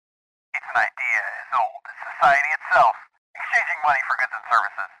it's an idea as old as society itself, exchanging money for goods and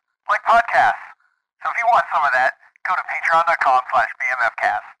services, like podcasts. So if you want some of that, go to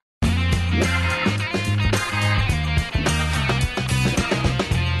patreon.com/BMFcast.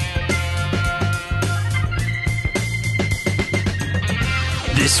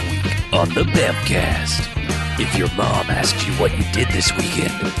 This week on the Bamfcast. If your mom asks you what you did this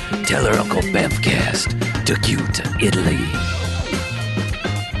weekend, tell her Uncle Bamfcast took you to Italy.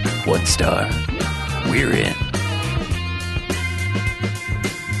 1 star. We're in.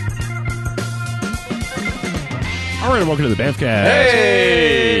 All right, and welcome to the Bamfcast.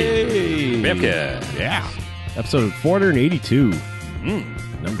 Hey! Bamfcast. Yeah. Episode 482.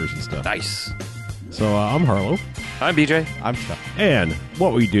 Numbers and stuff. Nice. So I'm Harlow. I'm BJ. I'm Chuck. And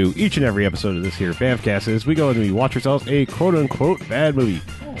what we do each and every episode of this here Bamfcast is we go and we watch ourselves a quote-unquote bad movie.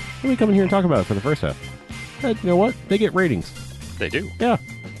 And we come in here and talk about it for the first half. And you know what? They get ratings. They do. Yeah.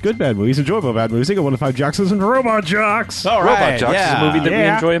 Good bad movies, enjoyable bad movies. They get 1 to 5 Jockses and Robot Jocks. All Robot right, Jocks is a movie that we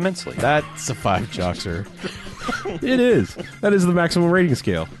enjoy immensely. That's a 5 joxer. It is. That is the maximum rating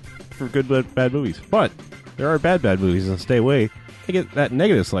scale for good bad movies. But there are bad movies, and stay away. They get that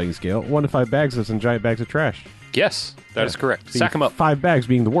negative sliding scale, 1 to 5 bags of some giant bags of trash. Yes, that is correct. Sack them up. 5 bags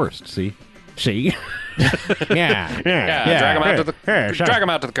being the worst, see? Yeah. Yeah, drag them out to the drag 'em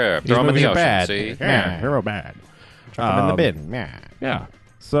out to the curb. Throw them in the ocean. bad. See? Yeah, hero bad. Chuck them in the bin. Yeah. Yeah.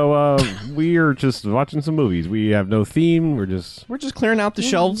 So we are just watching some movies. We have no theme. We're just clearing out the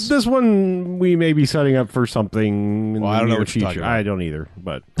shelves. This one we may be setting up for something in Well, I the don't know near what you're future. talking about. I don't either,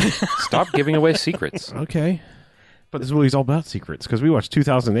 but Stop giving away secrets. okay. But this movie's all about secrets because we watched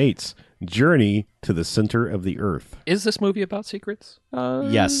 2008's Journey to the Center of the Earth. Is this movie about secrets?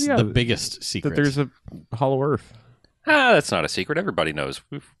 Yes, yeah, the biggest secret. that there's a hollow Earth. That's not a secret. Everybody knows.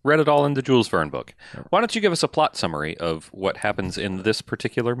 We've read it all in the Jules Verne book. Why don't you give us a plot summary of what happens in this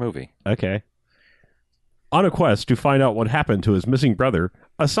particular movie? Okay. On a quest to find out what happened to his missing brother,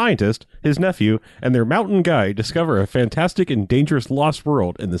 a scientist, his nephew, and their mountain guide discover a fantastic and dangerous lost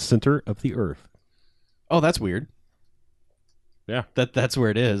world in the center of the Earth. Oh, that's weird. Yeah. That's where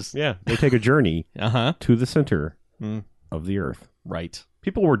it is. Yeah, they take a journey Uh-huh. to the center Mm. of the Earth. Right.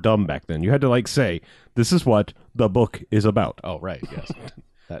 People were dumb back then. You had to say, this is what the book is about. Oh, right. Yes.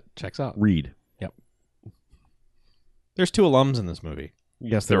 That checks out. Read. There's 2 alums in this movie.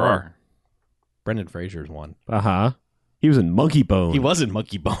 Yes, There are. Brendan Fraser's one. Uh-huh. He was in Monkey Bone. He was in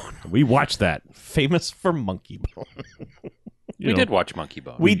Monkey Bone. We watched that. Famous for Monkey Bone. We did watch Monkey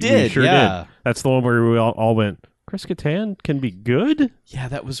Bone. We did, sure yeah. did. That's the one where we all went, Chris Kattan can be good? Yeah,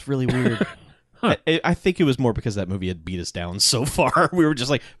 that was really weird. I think it was more because that movie had beat us down so far. We were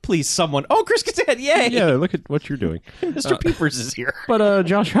just like, please, someone. Oh, Chris Kattan, yay! Yeah, look at what you're doing. Mr. Peepers is here. But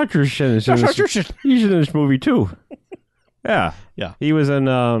Josh Hutcherson is he's in this movie too. Yeah. Yeah. He was in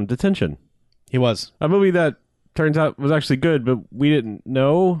Detention. He was. A movie that turns out was actually good, but we didn't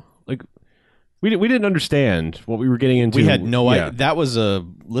know. We didn't understand what we were getting into. We had no yeah. idea. That was a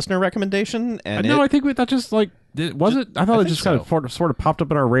listener recommendation, and No, I think that just was it? I thought it think just kind of sort of popped up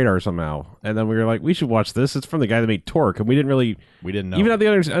on our radar somehow, and then we were like, we should watch this. It's from the guy that made Torque, and we didn't know. even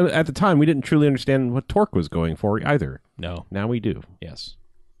at the time we didn't truly understand what Torque was going for either. No. Now we do. Yes.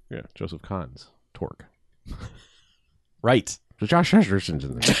 Yeah, Joseph Kahn's Torque. Right. So Josh Hutcherson's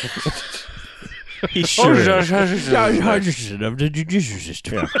in this. He sure is. Hutcherson of the judicial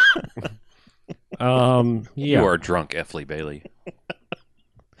system. Yeah. You are drunk, F. Lee Bailey.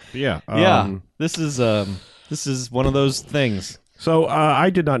 Yeah. Yeah. This is one of those things. So I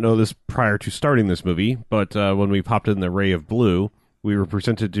did not know this prior to starting this movie, but when we popped in the Ray of Blue, we were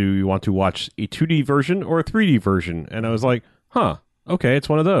presented to you want to watch a 2D version or a 3D version, and I was like, huh, okay, it's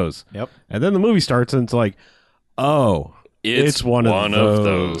one of of Yep. And then the movie starts, and it's like, oh, it's one of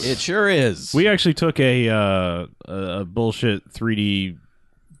those. It sure is. We actually took a bullshit 3D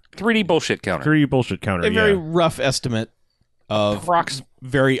 3D bullshit counter. 3D bullshit counter. a very rough estimate of Approx-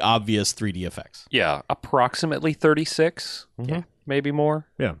 very obvious 3D effects. Yeah, approximately 36. Yeah, maybe more.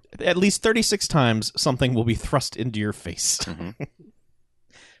 Yeah. At least 36 times something will be thrust into your face.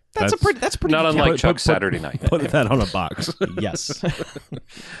 That's pretty Not unlike Put- Chuck's put- Saturday Night. Put that on a box. Yes.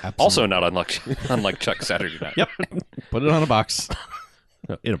 Also not unlike Chuck's Saturday Night. Yep. Put it on a box.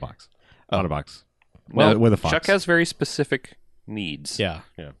 In a box. On a box. Well, with a fox. Chuck has very specific needs. Yeah.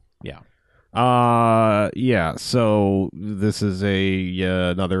 Yeah. Yeah. Yeah, so this is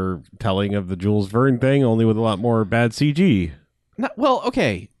another telling of the Jules Verne thing, only with a lot more bad CG. Well,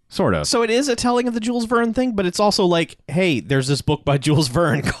 okay. Sort of. So it is a telling of the Jules Verne thing, but it's also like, hey, there's this book by Jules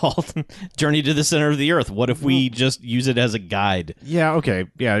Verne called Journey to the Center of the Earth. What if we just use it as a guide? Yeah, okay.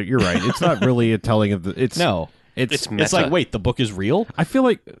 Yeah, you're right. It's not really a telling of the... No. It's meta. It's like, wait, the book is real? I feel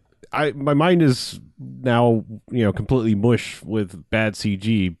like my mind is now completely mush with bad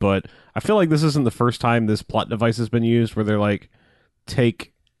CG, but I feel like this isn't the first time this plot device has been used, where they're like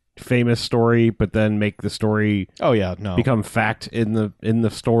take famous story, but then make the story become fact in the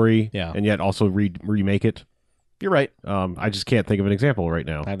story, and yet also remake it. You're right. I just can't think of an example right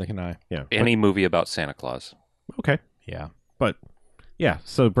now. Neither can I. Yeah, Any movie about Santa Claus. Okay. Yeah. But yeah,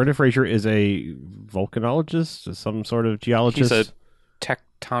 so Brendan Fraser is a volcanologist, some sort of geologist. He's a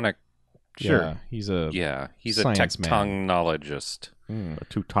tectonic. Sure. Yeah, he's a he's a science man. tectonologist. A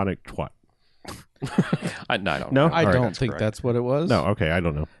Teutonic twat. I don't No? know. I All right, don't that's think correct. that's what it was. No, okay, I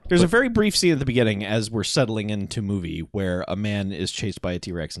don't know. There's a very brief scene at the beginning as we're settling into movie where a man is chased by a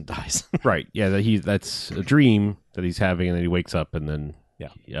T-Rex and dies. Right. Yeah, that's a dream that he's having, and then he wakes up, and then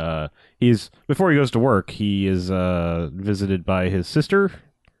he's before he goes to work, he is visited by his sister.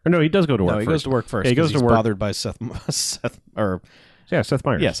 Or no, he does go to work. No, he first. goes to work first. Yeah, he goes 'cause to he's work. bothered by Seth Seth Meyers. Yeah, Seth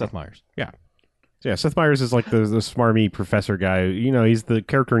Meyers. Yeah, Seth Meyers is like the smarmy professor guy. He's the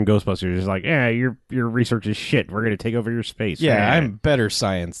character in Ghostbusters. He's like, yeah, your research is shit. We're going to take over your space. Yeah, I'm better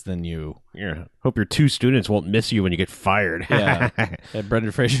science than you. Yeah. Hope your 2 students won't miss you when you get fired. Yeah. And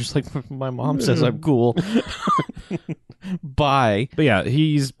Brendan Fraser's like, my mom says I'm cool. Bye. But yeah,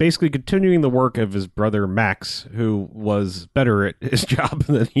 he's basically continuing the work of his brother Max, who was better at his job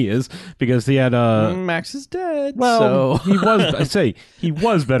than he is, because he had Max is dead. well, so. he was. I say he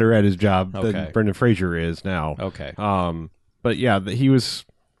was better at his job Okay. than Brendan Fraser is now. Okay. But yeah, he was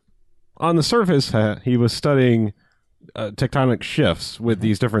on the surface. He was studying tectonic shifts with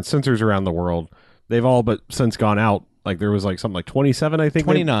these different sensors around the world. They've all but since gone out. Like there was like something like 27, I think.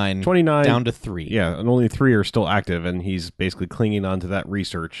 29. 29 Down to 3. Yeah, and only 3 are still active, and he's basically clinging on to that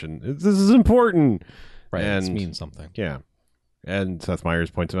research, and this is important. Right. And This means something. yeah, and Seth Meyers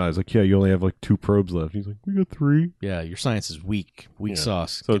points him out. He's like, "Yeah, you only have like 2 probes left." He's like, "We got 3." Yeah, your science is weak. Weak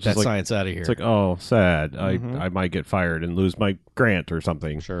sauce. So Get it's that just like- science out of here. It's like, oh, sad. Mhm. I might get fired and lose my grant or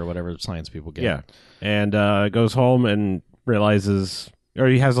something. Sure, whatever science people get. Yeah, and goes home and realizes, or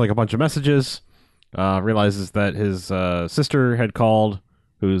he has like a bunch of messages. Realizes that his sister had called,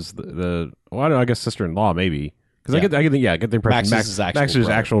 who's I guess sister-in-law maybe, because Yeah. I get the impression Max is his actual Max is his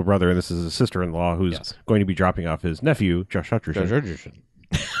brother. actual brother, and this is his sister-in-law who's Yes. going to be dropping off his nephew Josh Hutcherson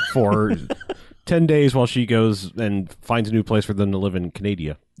Sure. for 10 days while she goes and finds a new place for them to live in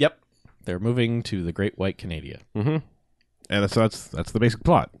Canada. Yep. They're moving to the Great White Canada. Mm-hmm. And that's the basic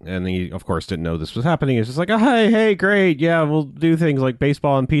plot. And he, of course, didn't know this was happening. It's just like, oh, hey, great. Yeah, we'll do things like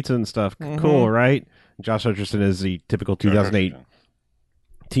baseball and pizza and stuff. Cool, right? Josh Hutcherson is the typical 2008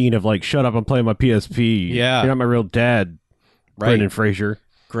 teen of like, shut up, I'm playing my PSP. Yeah. You're not my real dad, Right. Brendan Fraser.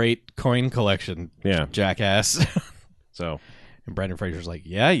 Great coin collection, Yeah. jackass. So, And Brendan Fraser's like,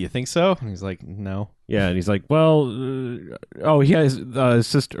 yeah, you think so? And he's like, no. yeah. And he's like, well, he has his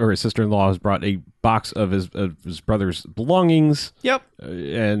sister-in-law has brought a box of his brother's belongings. Yep.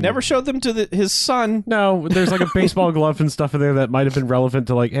 And Never showed them to his son. No, there's like a baseball glove and stuff in there that might have been relevant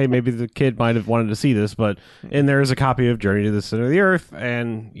to like, hey, maybe the kid might have wanted to see this, but in there is a copy of Journey to the Center of the Earth,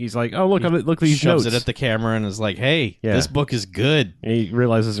 and he's like, oh, look at these Shoves notes. it at the camera and is like, hey, Yeah. this book is good. And he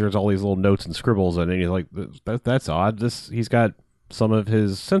realizes there's all these little notes and scribbles, and he's like, that's odd. He's got some of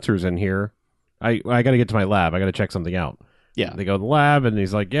his sensors in here. I got to get to my lab. I got to check something out. Yeah. They go to the lab, and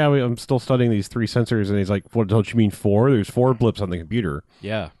he's like, yeah, I'm still studying these 3 sensors, and he's like, what, don't you mean 4? There's 4 blips on the computer.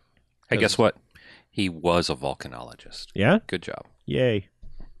 Yeah. Hey, guess what? He was a volcanologist. Yeah? Good job. Yay.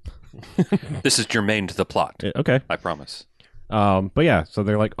 This is germane to the plot. Okay. I promise. But yeah, so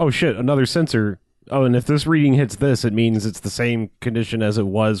they're like, oh shit, another sensor. Oh, and if this reading hits this, it means it's the same condition as it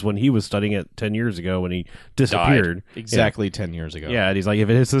was when he was studying it 10 years ago when he disappeared. Exactly 10 years ago. Yeah, and he's like, if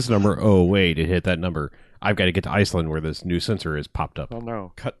it hits this number, oh wait, it hit that number. I've got to get to Iceland where this new sensor is popped up.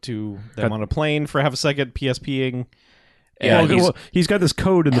 no. Cut to them on a plane for half a second, PSPing. Yeah, And he's got this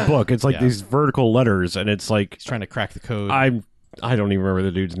code in the book. It's like Yeah. these vertical letters, and it's like he's trying to crack the code. I don't even remember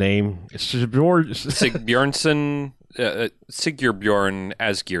the dude's name. It's just more Sigbjornsson, Sigbjorn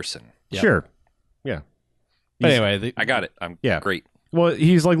Asgeirsson. Yep. sure, yeah. but anyway, I got it. I'm Yeah. great. Well,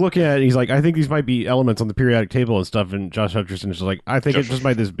 he's like looking at it, he's like, I think these might be elements on the periodic table and stuff, and Josh Hutcherson is just like, I think it just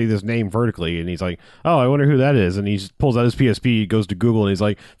might be this name vertically, and he's like, oh, I wonder who that is, and he just pulls out his PSP, goes to Google, and he's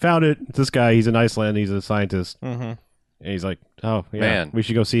like, found it, it's this guy, he's in Iceland, he's a scientist, Mhm. and he's like, oh, yeah, Man. we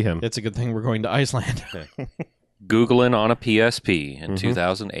should go see him. It's a good thing we're going to Iceland. Googling on a PSP in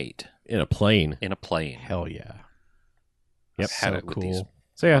 2008 In a plane. in a plane. Hell yeah. Yep. Had So it with cool. these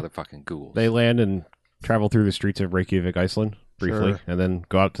So yeah, motherfucking ghouls. they land and travel through the streets of Reykjavik, Iceland, briefly, Sure. and then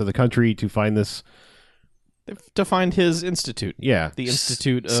go out to the country to find this, To find his institute. yeah, The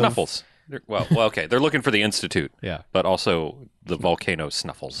Institute of Snuffles. Well, okay. They're looking for the Institute, Yeah. but also the volcano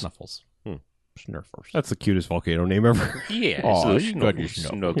Snuffles. Snuffles. Snurfers. That's the cutest volcano name ever. Yeah, Aw, it's a goodness,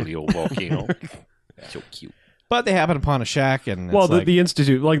 snuggly old volcano. So cute. But they happen upon a shack, and it's Well, like, the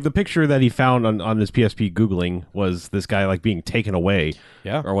Institute, like the picture that he found on his PSP Googling was this guy like being taken away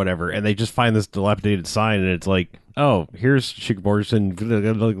yeah. or whatever, and they just find this dilapidated sign, and it's like, oh, here's Shikborson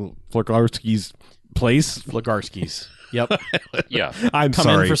Flikarski's place. Fligarski's. Yep. Yeah. I'm Come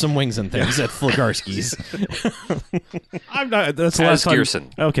sorry. in for some wings and things at Fligarski's. I'm not. That's the As last time.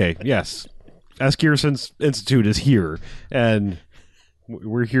 Gearson. Okay, yes. As Gearson's Institute is here, and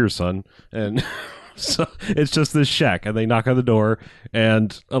we're here, son. And so it's just this shack, and they knock on the door,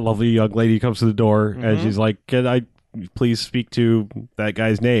 and a lovely young lady comes to the door, and she's like, "Can I please speak to that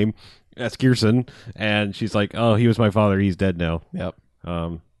guy's name?" That's Gearson, and she's like, "Oh, he was my father. He's dead now." Yep.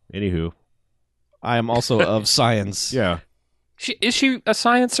 Anywho, I am also of science. yeah. Is she a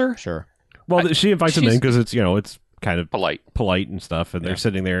sciencer? Sure. Well, she invites him in she's- because it's kind of Polite. and stuff, and Yeah. they're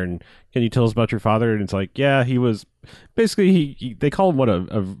sitting there, and can you tell us about your father? And it's like, yeah, he was basically they call him what a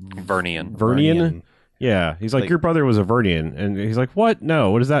Vernian. Vernian. Yeah, he's like, Like- your brother was a Vernian, and he's like, what?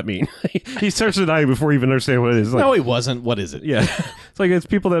 No, what does that mean? He starts denying before he even understands what it is. Like, No, he wasn't. What is it? yeah, it's like it's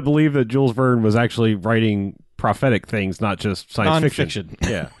people that believe that Jules Verne was actually writing prophetic things, not just science fiction.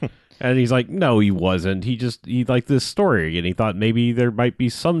 Yeah. And he's like, no, he wasn't. He liked this story, and he thought maybe there might be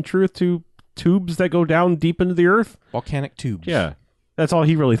some truth to tubes that go down deep into the earth. Volcanic tubes. Yeah. That's all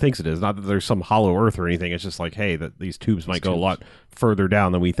he really thinks it is. Not that there's some hollow earth or anything. It's just like, hey, that these tubes might go a lot further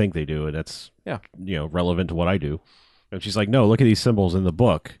down than we think they do, and that's relevant to what I do. And she's like, no, look at these symbols in the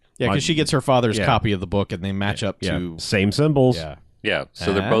book. Yeah, because she gets her father's Yeah. copy of the book, and they match up to. Same symbols. Yeah. Yeah,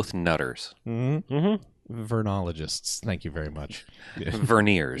 so they're both nutters. Mm-hmm. Mm-hmm. Vernologists. Thank you very much.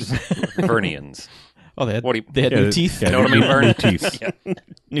 Verniers. Vernians. Oh, they had, What do you- they had Yeah, new teeth. yeah, You know what I mean, Vern? new teeth.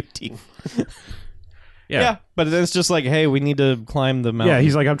 New teeth. Yeah. Yeah, but it's just like, hey, we need to climb the mountain. Yeah,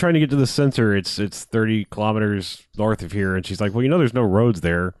 he's like, I'm trying to get to the sensor. It's 30 kilometers north of here. And she's like, well, there's no roads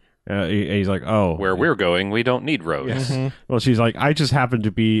there. He's like, oh. Where we're going, we don't need roads. Yes. Well, she's like, I just happen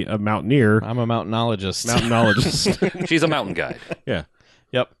to be a mountaineer. I'm a mountanologist. Mountanologist. She's a mountain guide. Yeah.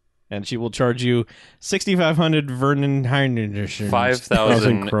 Yep. And she will charge you 6,500 Vernon Heinrich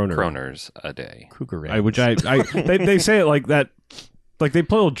 5,000 kroner. kroners a day. Cougar Which they say it like that. Like they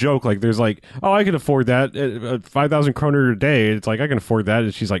play a little joke, like there's like, oh, I can afford that, 5,000 kroner a day. It's like I can afford that,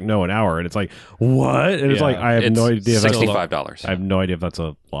 and she's like, no, an hour, and it's like, what? And it's Yeah. like I have It's no idea. If that's $65. I have no idea if that's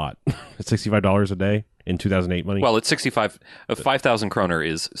a lot. It's $65 a day in 2008 money. Well, it's 5,000 kroner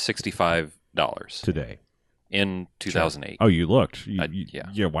is $65 today. in 2008. Oh, you looked.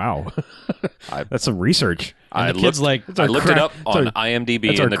 Yeah. Wow. I- That's some research. I the kid's looked, like, I looked it up it's on a- IMDb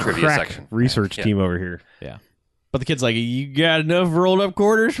That's in our the trivia crack section. research Yeah. team over here. Yeah. But the kid's like, you got enough rolled up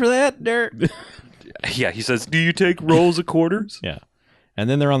quarters for that, Dirt? Yeah, he says, "Do you take rolls of quarters?" Yeah. And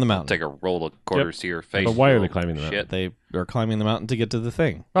then they're on the mountain. Take a roll of quarters to your face. But why are you they little climbing the mountain? shit. They are climbing the mountain to get to the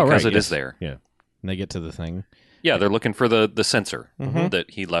thing. Oh, Because right, it is yes. there. Yeah. And they get to the thing. Yeah, they're looking for the sensor Mm-hmm.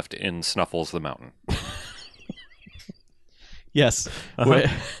 that he left in Snuffles the Mountain. Yes.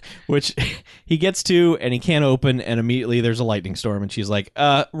 Which he gets to, and he can't open, and immediately there's a lightning storm, and she's like,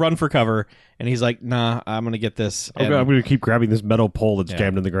 run for cover. And he's like, nah, I'm going to get this. I'm And going to keep grabbing this metal pole that's Yeah.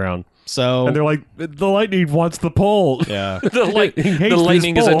 jammed in the ground. so, And they're like, the lightning wants the pole. yeah. He hates The this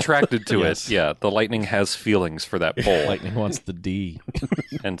lightning is pole. attracted to Yes. it. Yeah, the lightning has feelings for that pole. Lightning wants the D.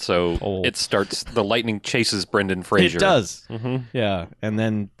 And so Pole. it starts, the lightning chases Brendan Fraser. It does. Mm-hmm. Yeah. And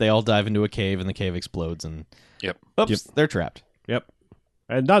then they all dive into a cave, and the cave explodes, and Yep. oops, they're trapped. Yep.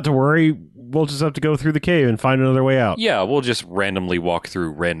 And not to worry, we'll just have to go through the cave and find another way out. Yeah, we'll just randomly walk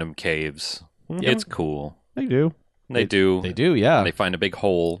through random caves. It's cool. They do. They do. They do, yeah. They find a big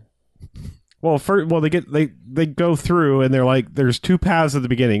hole. Well, they go through and they're like, there's two paths at the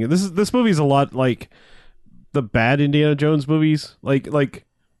beginning. This movie's a lot like the bad Indiana Jones movies, like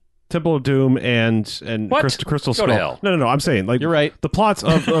Temple of Doom and What? Crystal Go Skull. to hell. No, I'm saying like You're right. the plots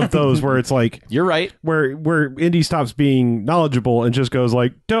of those where it's like You're right. where Indy stops being knowledgeable and just goes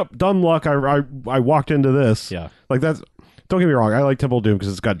like, dumb luck. I walked into this. Yeah. Like that's. Don't get me wrong. I like Temple of Doom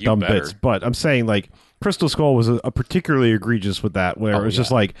because it's got You dumb better. bits. But I'm saying like Crystal Skull was a particularly egregious with that, where it was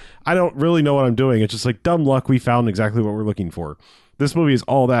just like, I don't really know what I'm doing. It's just like dumb luck. We found exactly what we're looking for. This movie is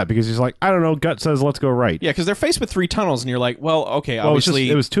all that because he's like, I don't know. Gut says let's go right. Yeah, because they're faced with 3 tunnels, and you're like, well, okay, Well,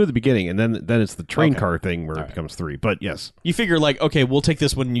 obviously, it was 2 at the beginning, and then it's the train Okay. car thing where All it right. becomes 3. But yes, you figure like, okay, we'll take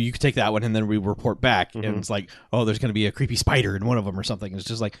this one, you can take that one, and then we report back, Mm-hmm. and it's like, oh, there's going to be a creepy spider in one of them or something. It's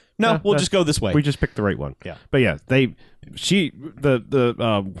just like, no, we'll just go this way. we just picked the right one. Yeah. But yeah,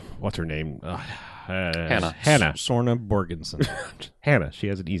 what's her name? Hannah. Sorna Borgensen. Hannah. She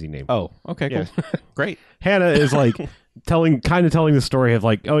has an easy name. Oh, okay, cool. Yeah. Great. Hannah is like telling the story of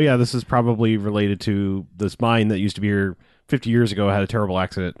like, oh yeah, this is probably related to this mine that used to be here 50 years ago. Had a terrible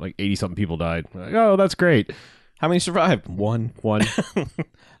accident. Like 80-something people died. Like, oh, that's great. How many survived? One.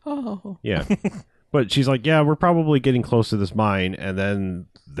 Oh. Yeah. But she's like, yeah, we're probably getting close to this mine. And then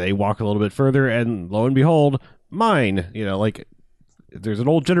they walk a little bit further and lo and behold, mine. You know, like there's an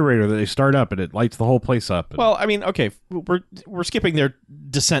old generator that they start up and it lights the whole place up. Well, I mean, okay, we're skipping their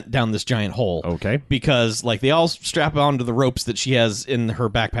descent down this giant hole. Okay. Because like they all strap onto the ropes that she has in her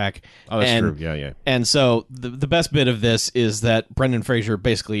backpack. Oh, that's true. Yeah. And so the best bit of this is that Brendan Fraser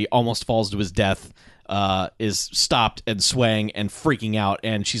basically almost falls to his death. Is stopped and swaying and freaking out,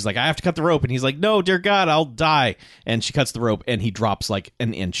 and she's like, I have to cut the rope, and he's like, no, dear God, I'll die. And she cuts the rope and he drops like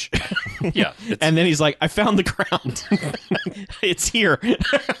an inch. Yeah. And then he's like, I found the ground. It's here.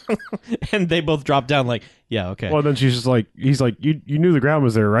 And they both drop down like, yeah, okay. Well, then she's just like, he's like, you knew the ground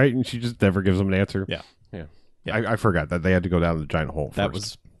was there, right? And she just never gives him an answer. Yeah. I forgot that they had to go down the giant hole first. That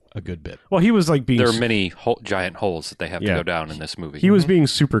was a good bit. Well, he was like being... There are many giant holes that they have to go down in this movie. He was being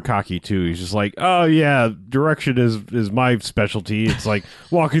super cocky, too. He's just like, oh, yeah, direction is my specialty. It's like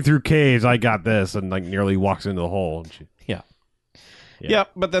walking through caves, I got this, and like nearly walks into the hole. And Yeah,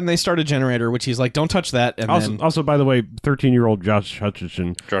 but then they start a generator, which he's like, don't touch that. And also, by the way, 13-year-old Josh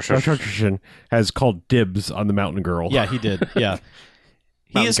Hutcherson has called dibs on the mountain girl. Yeah, he did. Yeah.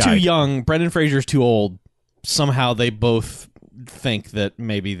 He is Guide. too young. Brendan Fraser's too old. Somehow they both think that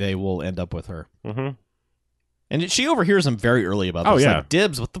maybe they will end up with her. Mm-hmm. And she overhears them very early about this. Oh, yeah. Like,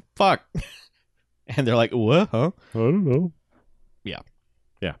 dibs, what the fuck? And they're like, what, huh? I don't know. Yeah.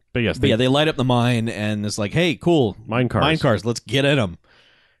 Yeah. But yes. But they light up the mine, and it's like, hey, cool. Mine cars. Let's get at them.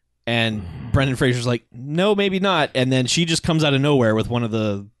 And Brendan Fraser's like, no, maybe not. And then she just comes out of nowhere with one of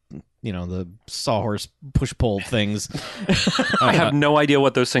the, the sawhorse push-pull things. I have no idea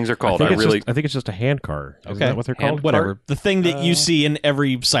what those things are called. I think it's just a hand car. Isn't that what they're called? Whatever. The thing that you see in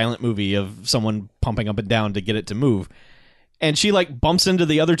every silent movie of someone pumping up and down to get it to move. And she like bumps into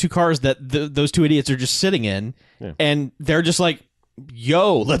the other two cars that those two idiots are just sitting in. Yeah. And they're just like,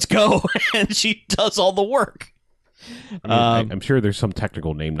 yo, let's go. And she does all the work. I'm sure there's some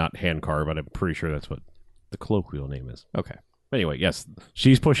technical name, not hand car, but I'm pretty sure that's what the colloquial name is. Okay. Anyway, yes,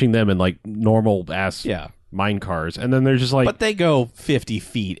 she's pushing them in like normal ass mine cars, and then they're just like, but they go 50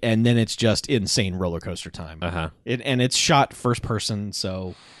 feet, and then it's just insane roller coaster time. And it's shot first person,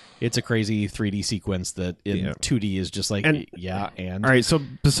 so it's a crazy 3D sequence that in 2D is just like, and all right. So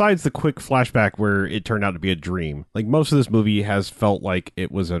besides the quick flashback where it turned out to be a dream, like most of this movie has felt like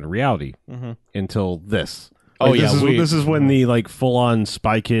it was a reality until this. Like, this is when the like full on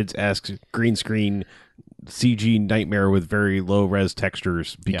Spy Kids-esque green screen CG nightmare with very low res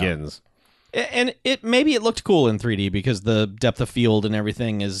textures begins. And maybe it looked cool in 3D because the depth of field and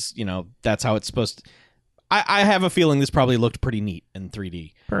everything is, that's how it's supposed to. I have a feeling this probably looked pretty neat in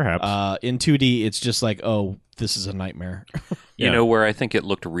 3D. Perhaps. In 2D, it's just like, oh, this is a nightmare. You know where I think it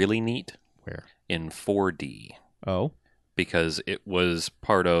looked really neat? Where? In 4D. Oh. Because it was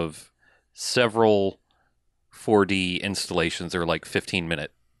part of several 4D installations. There were like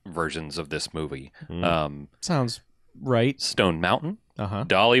 15-minute versions of this movie. Sounds right. Stone Mountain,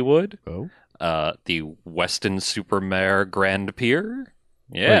 Dollywood, the Weston Supermare Grand Pier.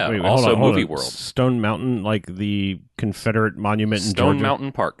 Yeah, wait, also hold on. Movie World. Stone Mountain, like the Confederate monument in Stone Georgia?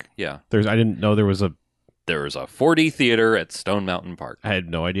 Mountain Park, yeah. I didn't know there was a 4D theater at Stone Mountain Park. I had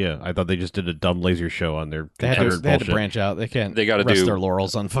no idea. I thought they just did a dumb laser show on their They had to branch out. They can't rest their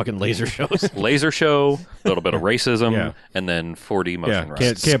laurels on fucking laser shows. Laser show, a little bit of racism, and then 4D motion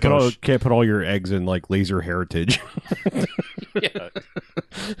rides. Can't put all your eggs in like laser heritage. Yeah.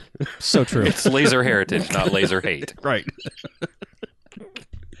 So true. It's laser heritage, not laser hate. Right.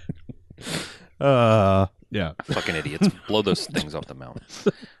 Yeah. Fucking idiots. Blow those things off the mountain.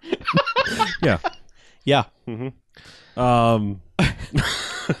 Yeah. Yeah. Mm-hmm.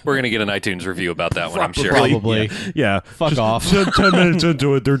 We're going to get an iTunes review about that one, I'm sure. Probably. Yeah. Fuck off. 10 minutes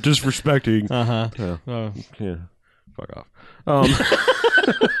into it, they're disrespecting. Yeah. Fuck off.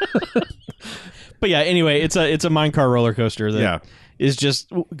 But yeah, anyway, it's a minecart roller coaster that is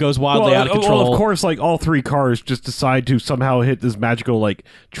just goes wildly out of control. Well, of course, like all three cars just decide to somehow hit this magical like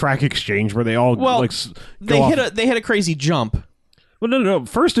track exchange where they all they hit a crazy jump. Well, no.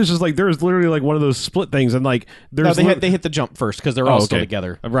 First, it's just like there's literally like one of those split things, and like there's they hit the jump first because they're all still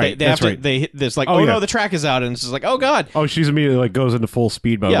together. Right, they have to. They hit this like no, the track is out, and it's just like, oh god. Oh, she's immediately like goes into full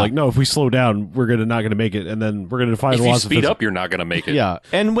speed mode. Like, no, if we slow down, we're not gonna make it, and then we're gonna find. If you speed up, you're not gonna make it. Yeah,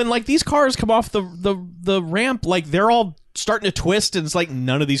 and when like these cars come off the ramp, like they're all starting to twist, and it's like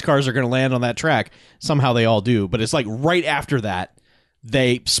none of these cars are going to land on that track. Somehow they all do, but it's like right after that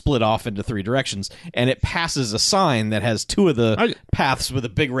they split off into 3 directions, and it passes a sign that has 2 of the paths with a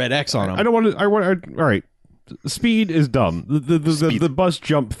big red X on them. I don't want to. All right. Speed is dumb. The bus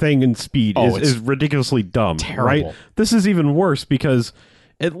jump thing in Speed is ridiculously dumb. Terrible. Right? This is even worse because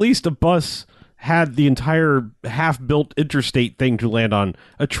at least a bus had the entire half-built interstate thing to land on.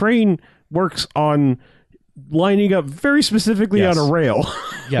 A train works on lining up very specifically on a rail.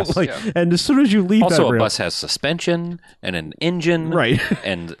 Yes. And as soon as you leave Also, that a rail, bus has suspension and an engine, Right.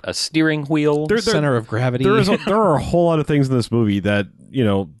 and a steering wheel. Center of gravity. there are a whole lot of things in this movie that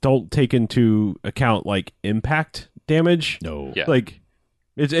don't take into account like impact damage. No. Yeah. Like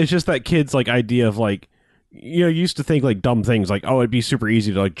it's just that kid's like idea of like you used to think like dumb things like, oh, it'd be super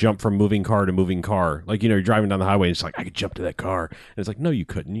easy to like jump from moving car to moving car. Like, you're driving down the highway and it's like, I could jump to that car. And it's like, no, you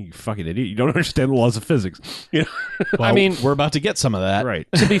couldn't. You fucking idiot. You don't understand the laws of physics. Well, I mean, we're about to get some of that. Right.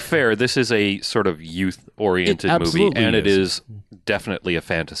 To be fair, this is a sort of youth-oriented It movie, absolutely and it is. is definitely a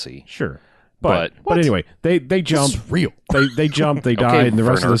fantasy. Sure. But- But anyway, they jump. This is real. They jump, they die, Okay, and the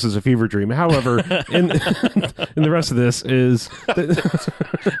rest of Werner. this is a fever dream. However, in the rest of this is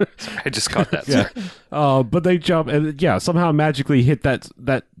I just caught that. yeah. But they jump and somehow magically hit that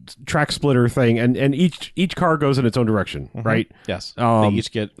track splitter thing, and each car goes in its own direction, right? Yes. they Um,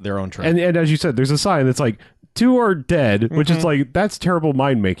 each get their own train. And as you said, there's a sign that's like 2 are dead, which is like that's terrible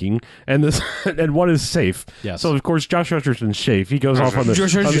mind making, and this and 1 is safe. Yes. So of course Josh Hutcherson safe. He goes off on the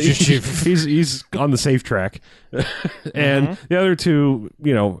he's on the safe track, and the other 2,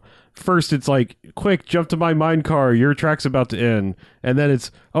 first it's like, quick, jump to my mine car, your track's about to end. And then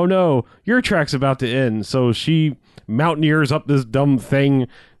it's, oh no, your track's about to end. So she mountaineers up this dumb thing,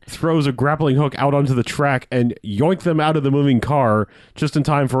 throws a grappling hook out onto the track, and yoink them out of the moving car just in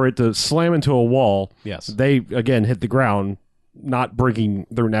time for it to slam into a wall. Yes. They, again, hit the ground, not breaking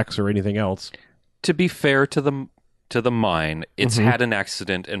their necks or anything else. To be fair to the mine, it's had an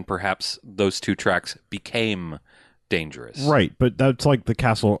accident, and perhaps those 2 tracks became dangerous. Right, but that's like the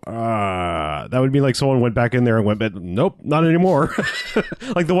castle. That would be like someone went back in there and went, nope, not anymore.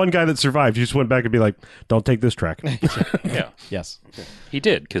 Like the one guy that survived, he just went back and be like, don't take this track. Yeah, yes. he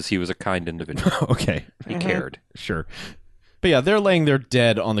did, because he was a kind individual. Okay, He cared. sure. But yeah, they're laying there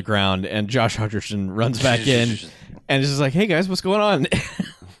dead on the ground, and Josh Hutcherson runs back in and is just like, hey guys, what's going on?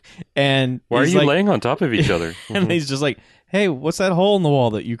 And Why are he's you like- laying on top of each other? And he's just like, hey, what's that hole in the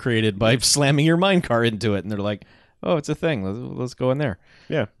wall that you created by slamming your mine car into it? And they're like, oh, it's a thing. Let's go in there.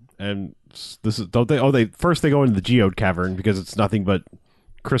 Yeah, and this is don't they? Oh, they first they go into the geode cavern because it's nothing but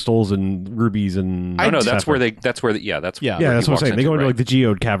crystals and rubies and. I know that's sapphire. where that's where Yeah, where that's he what I'm walks saying. They go into right? like the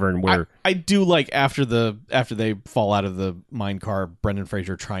geode cavern where. I do like after they fall out of the mine car, Brendan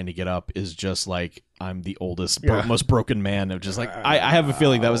Fraser trying to get up is just like, I'm the oldest, most broken man of just like, I have a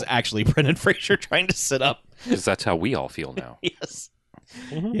feeling that was actually Brendan Fraser trying to sit up. because that's how we all feel now. Yes.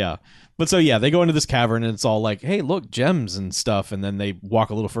 Yeah. But so, yeah, they go into this cavern and it's all like, hey, look, gems and stuff. And then they walk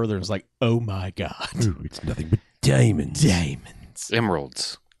a little further and it's like, oh my God. Ooh, it's nothing but diamonds. Diamonds.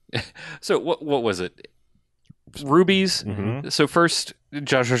 Emeralds. So what was it? Rubies. So first,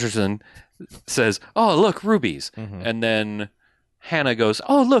 Josh Hutcherson says, "Oh, look, rubies," and then Hannah goes,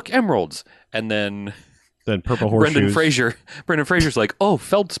 "Oh, look, emeralds," and then Then purple horseshoes. Brendan Fraser's like, "Oh,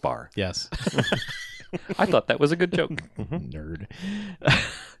 feldspar." Yes. I thought that was a good joke Nerd.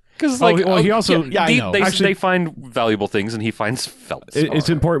 because, he also- yeah, I know. they find valuable things, and he finds feldspar. It's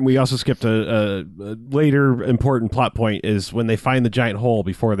important. We also skipped a later important plot point is when they find the giant hole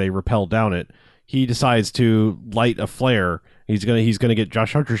before they rappel down it. He decides to light a flare. He's gonna get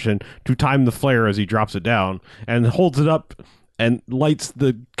Josh Hutcherson to time the flare as he drops it down and holds it up and lights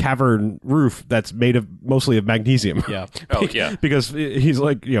the cavern roof that's made of mostly of magnesium. Yeah. Oh yeah. Because he's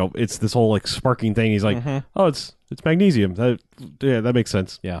like, it's this whole like sparking thing. He's like, oh, it's magnesium. That makes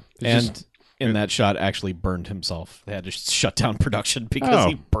sense. Yeah. It's And just- in that shot, actually burned himself. They had to shut down production because Oh.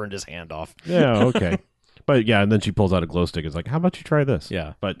 he burned his hand off. Yeah, okay. But yeah, and then she pulls out a glow stick. It's like, how about you try this?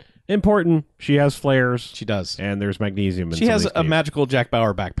 Yeah. But important, she has flares. She does. And there's magnesium. In She some has of these a caves. magical Jack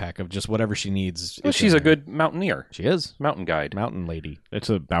Bauer backpack of just whatever she needs. Well, is she's in a there. good mountaineer, She is. mountain guide. Mountain lady. It's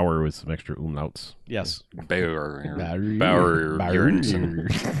a Bauer with some extra umlauts. Yes. Bauer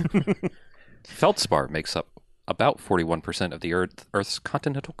Feldspar makes up about 41% of the Earth's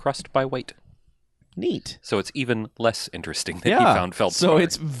continental crust by weight. Neat. So it's even less interesting that he found feldspar. So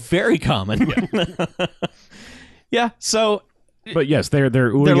it's very common. Yeah. So But yes, they're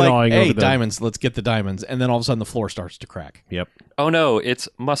oohing they're and like, awing hey, over the diamonds, let's get the diamonds. And then all of a sudden the floor starts to crack. Yep. Oh no, it's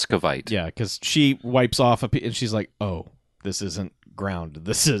muscovite. Yeah, because she wipes off and she's like, oh, this isn't ground.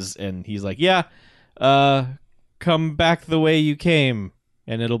 This is, and he's like, yeah, come back the way you came,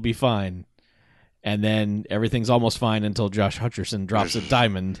 and it'll be fine. And then everything's almost fine until Josh Hutcherson drops a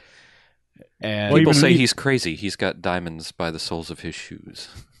diamond. And People say he's crazy. He's got diamonds by the soles of his shoes.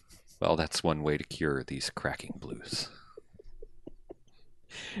 Well, that's one way to cure these cracking blues.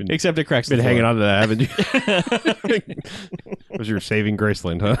 except it cracks Been the hanging floor. on to that, haven't you? Was your saving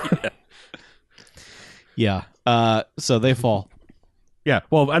Graceland, huh? Yeah. So they fall. Yeah,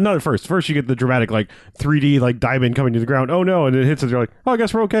 well, not at first. First, you get the dramatic, like, 3D, like, diamond coming to the ground. Oh, no, and it hits it. You're like, oh, I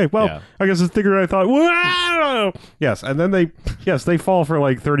guess we're okay. Well, Yeah. I guess it's thicker than I thought. Wow! Yes, and then they fall for,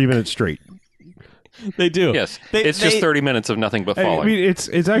 like, 30 minutes straight. They do. Yes, They- it's just they- 30 minutes of nothing but I falling. mean, it's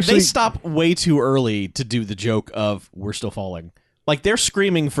actually... They stop way too early to do the joke of we're still falling. Like they're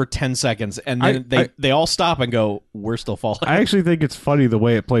screaming for 10 seconds and then they all stop and go, we're still falling. I actually think it's funny the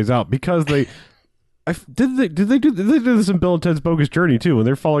way it plays out because they... Did they do this in Bill and Ted's Bogus Journey, too, when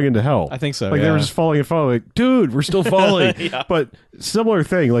they're falling into hell? I think so. Like, they were just falling and falling, like, dude, we're still falling. Yeah. But similar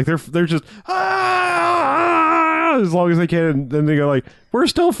thing, like, they're just, as long as they can, and then they go, like, we're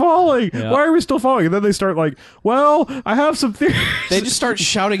still falling. Yeah. Why are we still falling? And then they start, like, well, I have some theories. They just start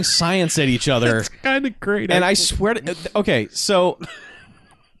shouting science at each other. It's kind of great. And I swear to... Okay, so...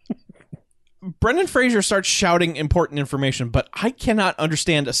 Brendan Fraser starts shouting important information, but I cannot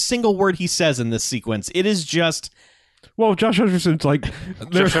understand a single word he says in this sequence. It is just... Well, Josh Hutcherson's like,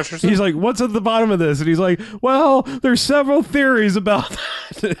 Josh Hutcherson? he's like, what's at the bottom of this? And he's like, well, there's several theories about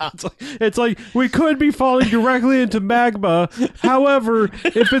that. It's like we could be falling directly into magma. However,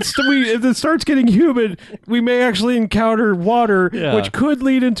 if it starts getting humid, we may actually encounter water, Yeah. which could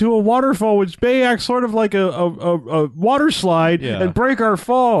lead into a waterfall, which may act sort of like a water slide Yeah. and break our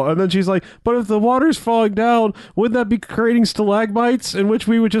fall. And then she's like, but if the water's falling down, wouldn't that be creating stalagmites in which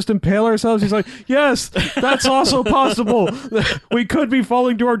we would just impale ourselves? He's like, yes, that's also possible. We could be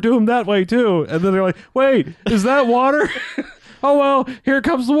falling to our doom that way too. And then they're like, wait, is that water? Oh well, here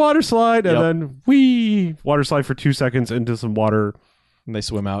comes the water slide. And Yep. then we water slide for 2 seconds into some water. And they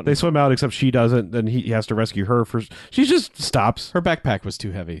swim out. They swim out, except she doesn't. Then he has to rescue her first. She just stops. Her backpack was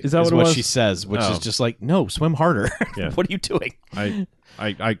too heavy. Is that what it was? she says, which Oh. is just like, no, swim harder. Yeah. What are you doing?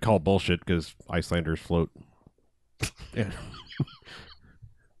 I call bullshit because Icelanders float. Yeah.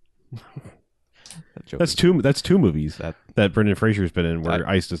 That's two movies that Brendan Fraser's been in where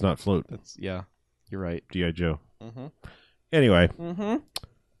ice does not float. Yeah, you're right. G.I. Joe. Mm-hmm. Anyway, Mm-hmm.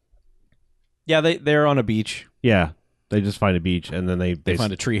 Yeah, they're on a beach. yeah, they just find a beach and then they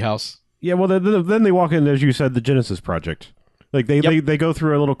Find a treehouse. yeah. Well, then they walk in, as you said, the Genesis Project. Like they go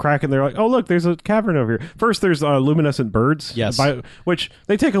through a little crack and they're like, oh look, there's a cavern over here. First, there's luminescent birds. Yes. Which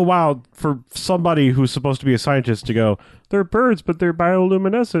they take a while for somebody who's supposed to be a scientist to go. They're birds, but they're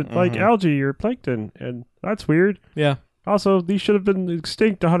bioluminescent, like algae or plankton, and that's weird. Yeah. Also, these should have been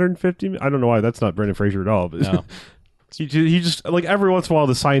extinct 150. I don't know why that's not Brendan Fraser at all. But No. he just like every once in a while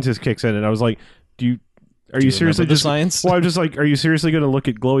the scientist kicks in, and I was like, are you seriously remember the just science? Well, I'm just like, are you seriously going to look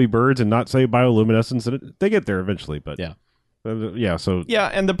at glowy birds and not say bioluminescence? And they get there eventually, but Yeah. Yeah, so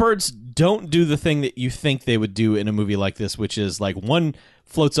Yeah, and the birds don't do the thing that you think they would do in a movie like this, which is like one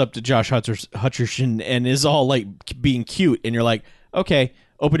floats up to Josh Hutcherson and is all like being cute, and you're like, okay,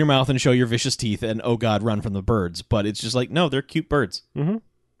 open your mouth and show your vicious teeth, and oh god, run from the birds. But it's just like, no, they're cute birds. Mm-hmm.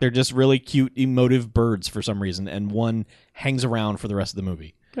 They're just really cute, emotive birds for some reason, and one hangs around for the rest of the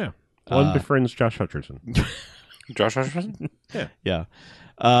movie. yeah, one befriends Josh Hutcherson. Josh Hutcherson? Yeah.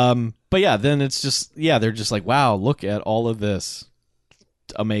 But yeah, then it's just, they're just like, wow, look at all of this.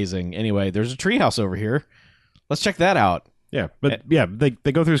 Amazing. Anyway, there's a treehouse over here. Let's check that out. Yeah, but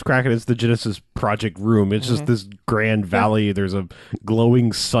they go through this crack and it's the Genesis Project room. It's just this grand valley. There's a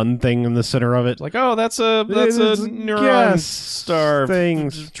glowing sun thing in the center of it. It's like, oh, that's a It's neuron gas star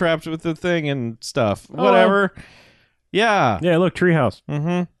things. trapped with the thing and stuff. Whatever. Yeah. Yeah, look, treehouse.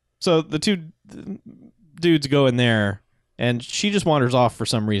 Mm-hmm. So the two dudes go in there, and she just wanders off for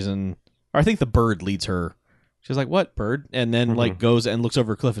some reason. Or I think the bird leads her. She's like, "What bird?" And then like goes and looks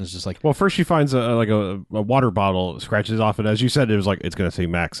over a cliff and is just like, Well, first she finds a water bottle, scratches off it. As you said, it was like it's going to say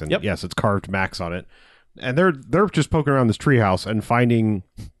Max, and Yep. yes, it's carved Max on it. And they're just poking around this treehouse and finding,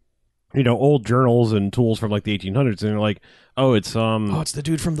 old journals and tools from like the 1800s, and they're like, "Oh, it's "Oh, it's the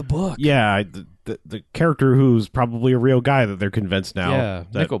dude from the book." yeah, the character who's probably a real guy that they're convinced now." Yeah,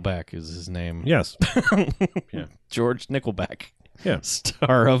 that- Nickelback is his name. Yes. George Nickelback. Yeah.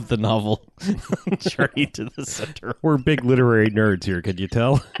 Star of the novel Journey to the Center. We're big literary nerds here. Could you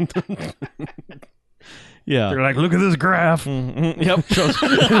tell? Yeah. They're like, look at this graph. Mhm. Yep.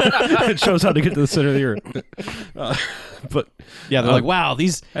 It shows how to get to the center of the earth. But Yeah, they're like, wow,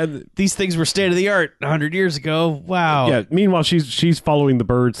 these and things were state of the art 100 years ago. Wow. yeah. Meanwhile, she's following the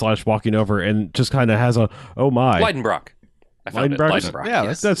bird / walking over and just kind of has a oh my. Lidenbrock. I found it. Lidenbrock? Lidenbrock. Yeah,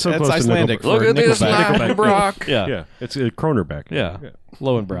 yes. That's so that's close Icelandic. to Look for at this Nickelback. Lidenbrock. Yeah. Yeah, it's a Kronerbeck. Yeah.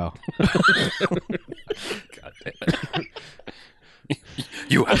 Lowenbrow.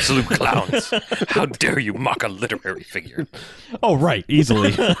 You absolute clowns. How dare you mock a literary figure? Oh, right.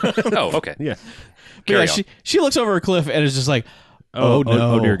 Easily. Oh, okay. Yeah. But Carry yeah, on. she looks over a cliff and is just like, oh,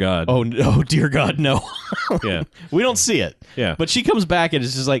 no. oh, dear God. Oh, no, dear God, no. Yeah. We don't see it. Yeah. But she comes back and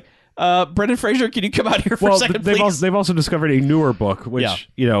is just like, Brendan Fraser, can you come out here for a second, please? they've also discovered a newer book, which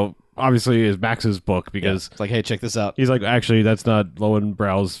Yeah. obviously is Max's book because It's like, hey, check this out. he's like, actually, that's not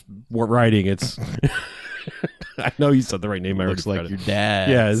Lowenbrow's writing. It's I know you said the right name. I Looks already like forgot your dad.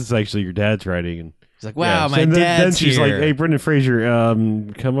 it. Yeah, this is actually your dad's writing. And He's like, wow, yeah. my and then dad's she's here. like, hey, Brendan Fraser,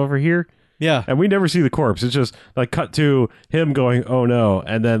 come over here. Yeah. And we never see the corpse. It's just like cut to him going, oh no,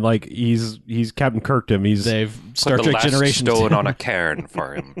 and then like he's Captain Kirked him. He's They've Star Put the Trek last Generations. stone on a cairn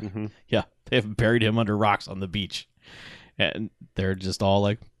for him. Yeah, they've buried him under rocks on the beach, and they're just all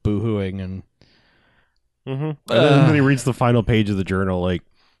like boo-hooing and and then he reads the final page of the journal, like,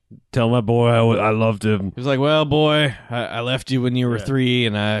 tell my boy I loved him. he's like, well, boy, I left you when you were 3,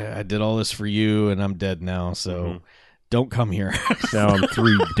 and I did all this for you, and I'm dead now, so don't come here. Now I'm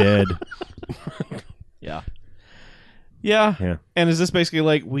 3 dead. Yeah. Yeah. And is this basically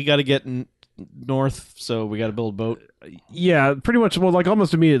like, we got to get north, so we got to build a boat? Yeah, pretty much. Well, like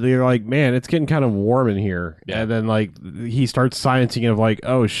almost immediately, you're like, man, it's getting kind of warm in here. Yeah. And then like he starts sciencing of like,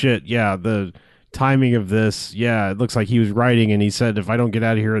 oh shit, yeah, the timing of this, yeah, it looks like he was writing and he said, if I don't get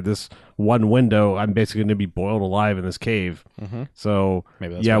out of here at this one window, I'm basically going to be boiled alive in this cave. Mm-hmm. So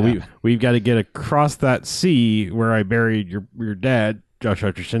Maybe that's yeah, what we happened. we've got to get across that sea where I buried your dad, Josh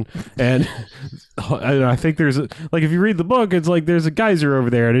Hutcherson, and I think there's like if you read the book, it's like there's a geyser over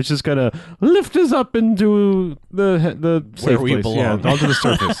there, and it's just gonna lift us up into the safe we place, belong. onto the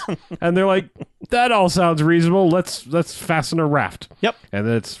surface. And they're like, that all sounds reasonable. Let's fasten a raft. Yep. And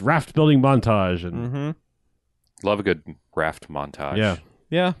then it's raft building montage, and Mm-hmm. Love a good raft montage. yeah,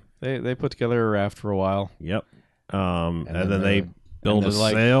 Yeah, they put together a raft for a while. yep. And then then they build a and they're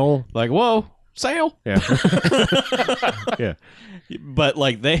like- sail. Like, whoa, sail! Yeah, yeah. But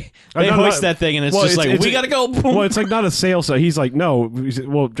like they No, hoist no. that thing, and it's Well, just it's- like, we it's- gotta go. Well, it's like not a sail. So he's like, no.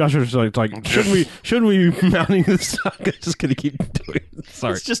 Well, Josh is like, shouldn't we be mounting this? I'm just gonna keep doing it.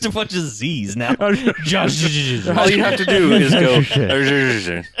 Sorry. It's just a bunch of Z's now. Oh, Josh. All you have to do is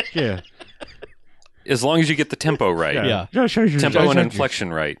go. Yeah. As long as you get the tempo right. Yeah. Josh, Tempo and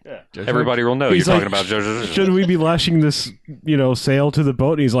inflection right. Everybody will know He's you're like, talking about. Shouldn't we be lashing this, sail to the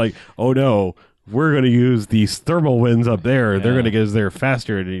boat? And he's like, oh no, we're going to use these thermal winds up there. They're Yeah. going to get us there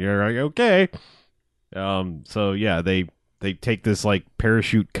faster. And you're like, okay. So yeah, they take this like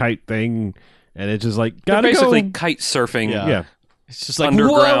parachute kite thing, and it's just like They're gotta basically go. kite surfing Yeah. It's just like, whoa!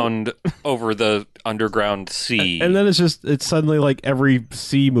 underground over the underground sea. And then it's suddenly like every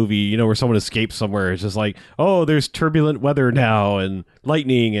sea movie, where someone escapes somewhere. It's just like, oh, there's turbulent weather now and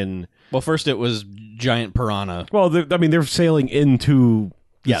lightning and Well, first it was giant piranha. well, they're sailing into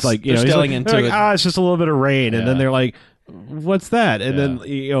Yes, like they're he's sailing like, into they're like, it. it's just a little bit of rain, and then Yeah. they're like, what's that? And then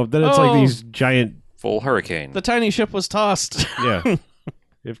then it's Oh. like these giant Full hurricane. The tiny ship was tossed. yeah.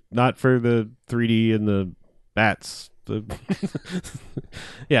 If not for the 3D and the bats.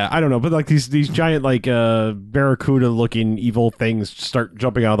 Yeah, I don't know, but like these giant like barracuda looking evil things start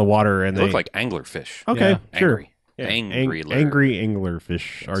jumping out of the water, and They they look like anglerfish. okay, Yeah. sure, Angry. Yeah, Angry lure. angry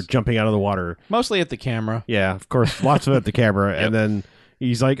anglerfish are jumping out of the water. Mostly at the camera. Yeah, of course, lots of it at the camera, and then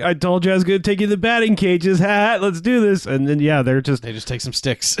he's like, "I told you I was going to take you to the batting cages. Ha! Let's do this." And then they're just They just take some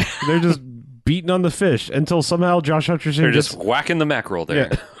sticks. beating on the fish until somehow Josh Hutcherson They're gets just whacking the mackerel there.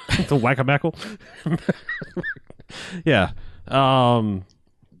 the whack-a-mackle. Yeah.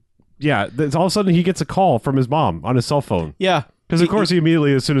 Yeah. All of a sudden he gets a call from his mom on his cell phone. Yeah. Because of course he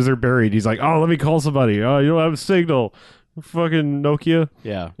immediately, as soon as they're buried, he's like, "Oh, let me call somebody. Oh, you don't have a signal. Fucking Nokia."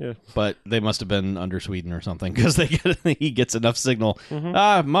 Yeah. Yeah. But they must have been under Sweden or something because he gets enough signal.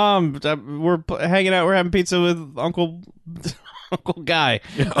 Mm-hmm. Mom, we're hanging out. We're having pizza with Uncle Guy.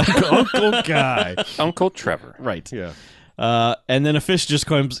 Uncle Guy. Uncle Trevor. Right. Yeah. And then a fish just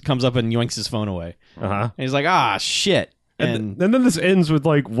comes up and yoinks his phone away. Uh-huh. And he's like, shit. And then this ends with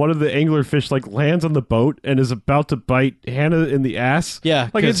like one of the anglerfish like lands on the boat and is about to bite Hannah in the ass.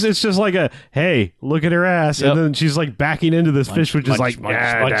 Yeah, like 'cause- it's just like a hey, look at her ass, Yep. and then she's like backing into this fish, which is like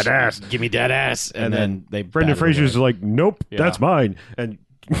that ass. Give me that ass. And then they Brendan bat her Fraser's away. like, nope, Yeah. that's mine, and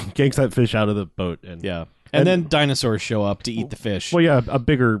yanks that fish out of the boat. And Yeah. And then dinosaurs show up to eat the fish. Well, yeah,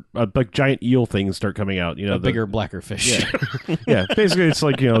 like giant eel things start coming out. You know, a bigger, blacker fish. Yeah, yeah. Basically, it's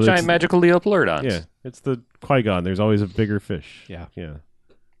like giant it's, magical Leopleurodons. yeah, it's the Qui-Gon. There's always a bigger fish. Yeah. yeah.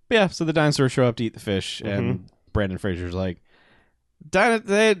 But yeah, so the dinosaurs show up to eat the fish, and Brandon Fraser's like,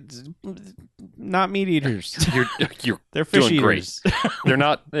 they're not meat eaters. You're They're fish doing great. eaters. They're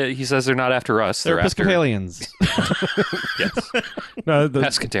not. He says they're not after us. They're after Episcopalians. yes, No,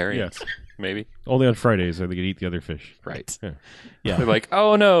 pescatarians. Maybe only on Fridays are they gonna eat the other fish. right. Yeah. Yeah. They're like,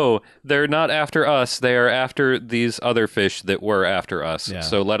 oh no, they're not after us. They are after these other fish that were after us. Yeah.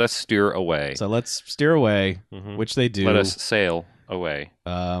 So let us steer away. So let's steer away, Mhm. which they do. Let us sail away.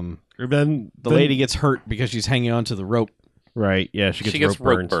 And then The lady gets hurt because she's hanging onto the rope. right? Yeah, she gets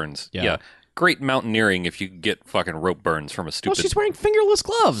rope burns. Yeah. Yeah. Great mountaineering if you get fucking rope burns from a Well, stupid she's wearing fingerless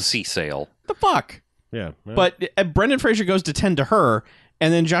gloves. sea sail. The fuck? Yeah, But Brendan Fraser goes to tend to her,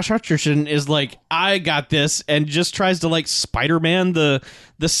 and then Josh Hutcherson is like, "I got this," and just tries to like Spider-Man the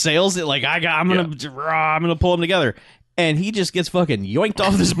sails. That like I'm gonna pull them together, and he just gets fucking yoinked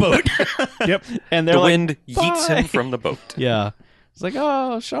off this boat. Yep. And they're The like, wind yeets "Bye." him from the boat. Yeah, it's like,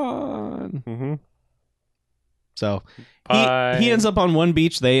 "Oh, Sean." Mm-hmm. So Bye. he ends up on one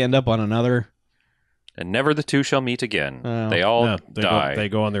beach. They end up on another. And never the two shall meet again. Oh. They all No, die. they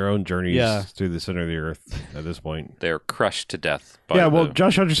go on their own journeys Yeah. through the center of the earth at this point. They're crushed to death. By Yeah, well, the-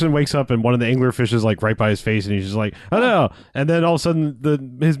 Josh Hutcherson wakes up and one of the anglerfish is like right by his face, and he's just like, "Oh no!" And then all of a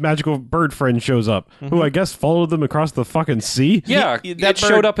sudden, his magical bird friend shows up, who I guess followed them across the fucking sea. yeah, that it showed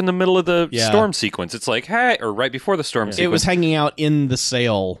bird- up in the middle of the Yeah. storm sequence. It's like, hey, or right before the storm It sequence. was hanging out in the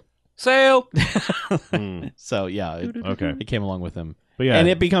sail. sail. Hmm. So yeah, Okay, it came along with him. but yeah, And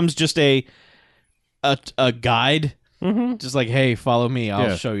it becomes just a guide, Mhm. just like, hey, follow me, I'll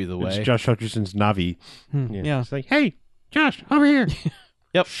Yeah. show you the it's way. Josh Hutcherson's Navi. Yeah. It's like, "Hey, Josh, over here."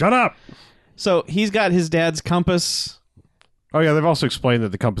 Yep. Shut up. So he's got his dad's compass. Oh yeah, they've also explained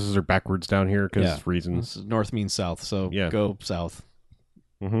that the compasses are backwards down here because Yeah. reasons. North means south, so Yeah. go south,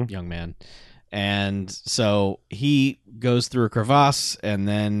 Mm-hmm. young man. And so he goes through a crevasse and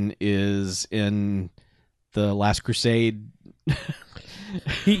then is in the Last Crusade.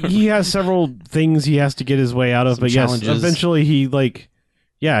 He has several things he has to get his way out of, Some but yes, challenges. eventually he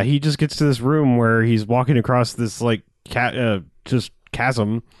he just gets to this room where he's walking across this like just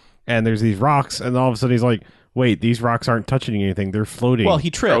chasm, and there's these rocks, and all of a sudden he's like, "Wait, these rocks aren't touching anything; they're floating." Well,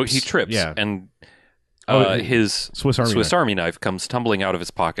 he trips. Oh, he trips. Yeah. And Oh, his Swiss Army knife. Army knife comes tumbling out of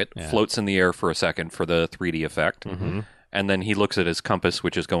his pocket, Yeah. floats in the air for a second for the 3D effect, Mhm. and then he looks at his compass,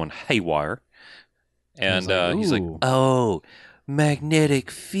 which is going haywire, and He's he's like, like, "Ooh." "Oh,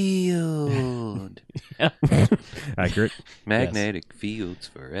 magnetic field, Accurate. magnetic fields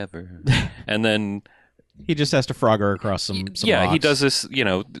forever." And then He just has to Frogger across some he rocks. does this,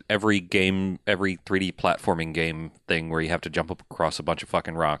 every 3D platforming game thing where you have to jump up across a bunch of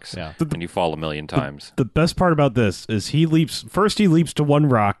fucking rocks, Yeah. and you fall a million times. The best part about this is he leaps to one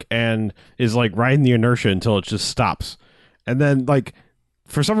rock and is like riding the inertia until it just stops, and then like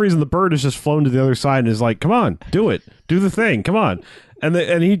for some reason the bird is just flown to the other side and is like, "Come on, do it, do the thing, come on." And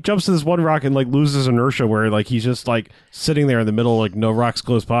he jumps to this one rock and like loses inertia where like he's just like sitting there in the middle, like no rocks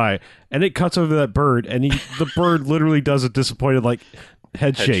close by, and it cuts over that bird, and the bird literally does a disappointed like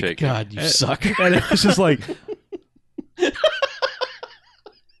head shake. God, you suck. And it's just like,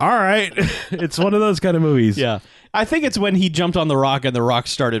 all right, it's one of those kind of movies. Yeah. I think it's when he jumped on the rock and the rock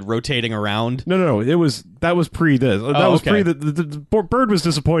started rotating around. No. That was pre this. That was okay. pre the bird was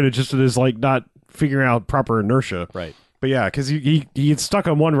disappointed just at his like not figuring out proper inertia. Right. But yeah, because he gets stuck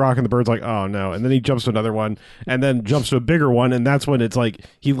on one rock and the bird's like, "Oh no!" And then he jumps to another one, and then jumps to a bigger one, and that's when it's like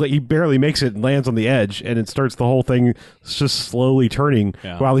he barely makes it and lands on the edge, and it starts the whole thing just slowly turning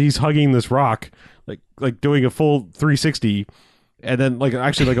Yeah. while he's hugging this rock, like doing a full 360. And then, like,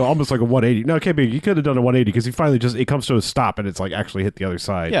 actually, like, almost like a 180. No, it can't be. You could have done a 180 because he finally it comes to a stop and it's, like, actually hit the other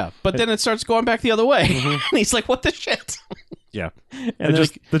side. Yeah. But then it starts going back the other way. and he's like, what the shit? Yeah. And And they're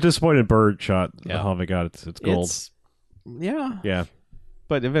just the disappointed bird shot. Yeah. Oh, my God. It's gold. Yeah. Yeah.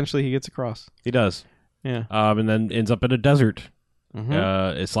 But eventually he gets across. He does. Yeah. And then ends up in a desert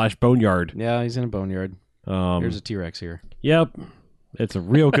 / boneyard. Yeah, he's in a boneyard. There's a T-Rex here. Yep. It's a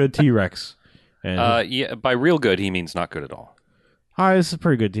real good T-Rex. And Yeah, by real good, he means not good at all. hi, this is a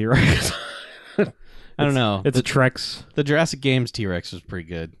pretty good T-Rex. I don't know. It's a Trex. The Jurassic Games T-Rex was pretty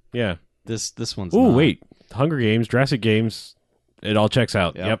good. Yeah. This one's Oh, not. wait. Hunger Games, Jurassic Games. It all checks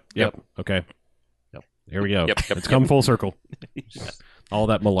out. Yep. Yep. Okay. Yep. Here we go. Yep. It's come full circle. All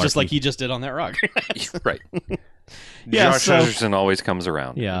that malarkey. Just like he just did on that rock. Right. Yeah, Josh so- Hutcherson always comes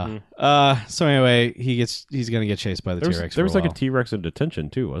around. Yeah. So anyway, he's gonna get chased by the there was, T-Rex. there was for a like a while. T-Rex in detention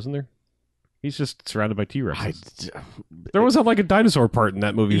too, wasn't there? He's just surrounded by T-Rexes. There was like a dinosaur part in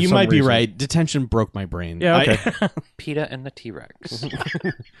that movie. You for some might be reason. right. Detention broke my brain. Yeah, okay. PETA and the T-Rex.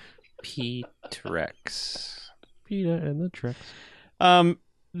 P-Trex. PETA and the Trex.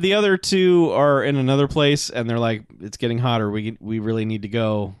 The other two are in another place, and they're like, "It's getting hotter. We really need to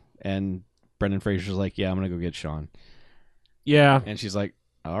go." And Brendan Fraser's like, "Yeah, I'm gonna go get Sean." Yeah. And she's like,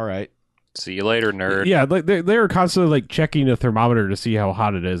 "All right." See you later, nerd. Yeah, like they're constantly like checking a thermometer to see how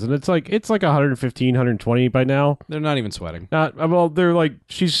hot it is, and it's like 115, 120 by now. They're not even sweating. Not well. They're like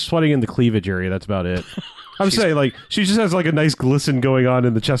she's sweating in the cleavage area. That's about it. I'm saying like she just has like a nice glisten going on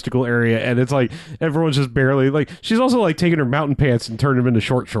in the chesticle area, and it's like everyone's just barely like. She's also like taking her mountain pants and turning them into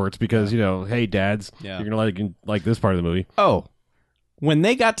short shorts because hey dads, Yeah. you're gonna like this part of the movie. Oh, when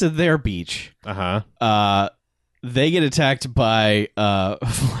they got to their beach, they get attacked by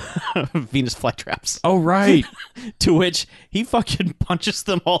Venus flytraps. Oh right. To which he fucking punches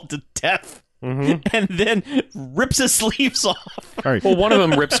them all to death. And then rips his sleeves off. All right. Well, one of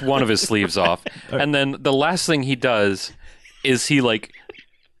them rips one of his sleeves off, and then the last thing he does is he like,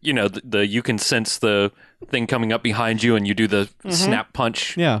 the you can sense the thing coming up behind you, and you do the snap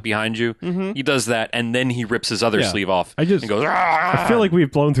punch behind you. He does that, and then he rips his other sleeve off. I just and goes. I feel like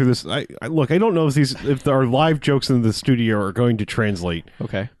we've blown through this. Look, I don't know if our live jokes in the studio are going to translate.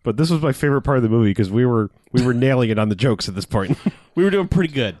 Okay. But this was my favorite part of the movie because we were nailing it on the jokes at this point. We were doing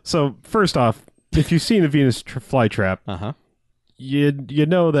pretty good. So first off, if you've seen the Venus flytrap, you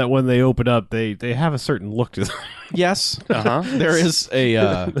know that when they open up, they have a certain look to them. Yes. Uh-huh. There is a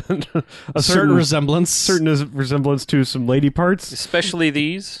a certain resemblance. certain resemblance to some lady parts. Especially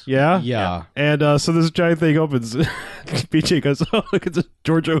these. Yeah. Yeah. And so this giant thing opens. BJ goes, "Oh, look, it's a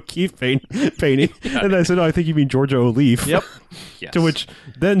George O'Keeffe painting." And I said, "Oh, I think you mean Georgia O'Leaf." Yep. Yes. To which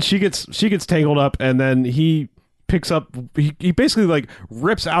then she gets tangled up, and then he picks up. He basically like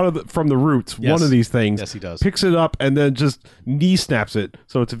rips out of from the roots one of these things. Yes, he does. Picks it up and then just knee snaps it.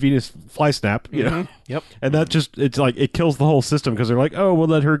 So it's a Venus fly snap. You know. Yep. And that it's like it kills the whole system because they're like, "Oh, we'll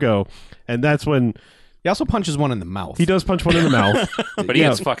let her go." And that's when He also punches one in the mouth. he does punch one in the mouth. But he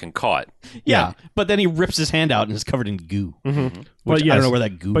gets fucking caught. Yeah. But then he rips his hand out and is covered in goo. But Which I yes, don't know where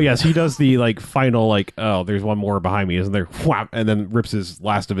that goo But yes, he does the like final like, "Oh, there's one more behind me, isn't there?" Whap, and then rips his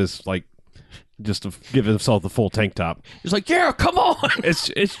last of his like just to give himself the full tank top. He's like, "Yeah, come on. It's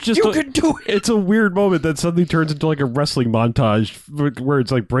just You can do it." It's a weird moment that suddenly turns into like a wrestling montage where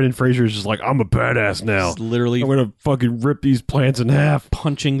it's like Brendan Fraser is just like, "I'm a badass now. He's literally I'm gonna fucking rip these plants in half."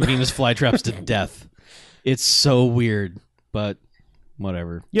 punching Venus flytraps to death. It's so weird, but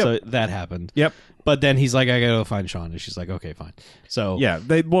whatever. Yep. So that happened. Yep. But then he's like, "I gotta go find Sean," and she's like, "Okay, fine." So Yeah.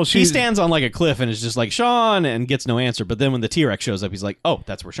 She he stands on like a cliff and is just like, "Sean," and gets no answer. But then when the T-Rex shows up, he's like, "Oh,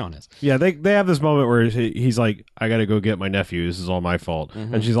 that's where Sean is." Yeah, they have this moment where he's like, "I got to go get my nephew. This is all my fault."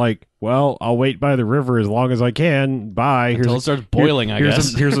 And she's like, "Well, I'll wait by the river as long as I can. Bye." Until it starts boiling, I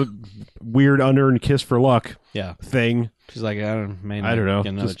guess. Here's a weird unearned kiss for luck Yeah. thing. She's like, I don't know. Get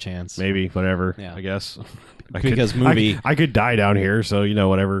another Just chance. Maybe, whatever. Yeah. I guess. Because movie. I could die down here, so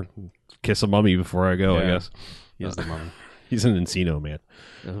whatever. Kiss a mummy before I go. I Yeah. guess He is the mummy. he's an Encino man.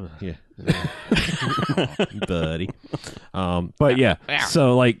 Yeah, buddy. But yeah.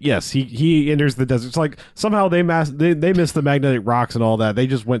 So like, yes, he enters the desert. It's like somehow they missed the magnetic rocks and all that. They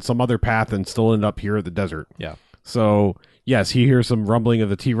just went some other path and still ended up here at the desert. Yeah. So yes, he hears some rumbling of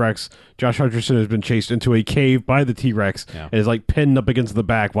the T-Rex. Josh Hutcherson has been chased into a cave by the T-Rex and is like pinned up against the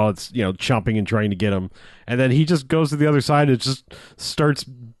back while it's chomping and trying to get him. And then he just goes to the other side and just starts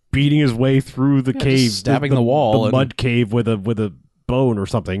beating his way through the cave, just stabbing the wall the and- mud cave with a bone or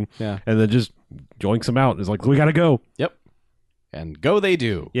something. Yeah. And then just joinks him out. It's like, we gotta go. Yep. And go they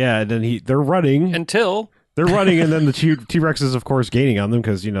do. Yeah. And then they're running. Until They're running, and then the T-Rex is of course gaining on them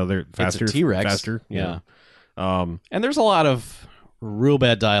because they're faster. It's a T-Rex. Faster. Yeah. And there's a lot of real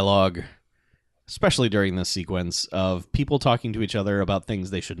bad dialogue, especially during this sequence, of people talking to each other about things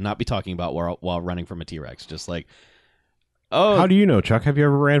they should not be talking about while running from a T-Rex. Just like, oh, How do you know, Chuck? Have you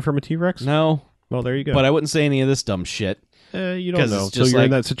ever ran from a T-Rex? no, Well, there you go. but I wouldn't say any of this dumb shit. You 'Cause don't know it's until just you're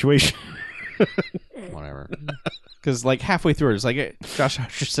in like- that situation. Whatever. Because like halfway through, it's like Josh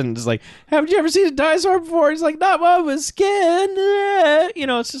Hutcherson is like, "Haven't you ever seen a dinosaur before?" He's like, "Not one with skin."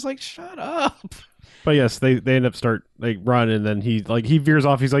 It's just like, shut up. But yes, they end up run, and then he veers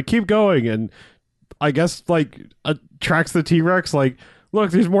off. He's like, "Keep going," and I guess tracks the T-Rex. Like, look,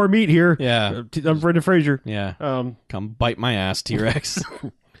 there's more meat here. Yeah. I'm Brendan Fraser. Yeah. Um, Come bite my ass, T-Rex.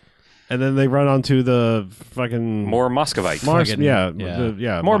 and then they run onto the fucking more Muscovite. Mars. fucking- Yeah,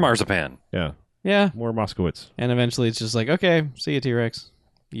 yeah. More marzipan. Yeah, Yeah. more Moskowitz. And eventually it's just like, okay, see you, T-Rex.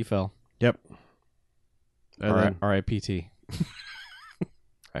 You fell. Yep. And then, R.I.P.T.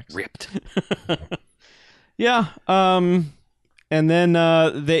 Ripped. Yeah. And then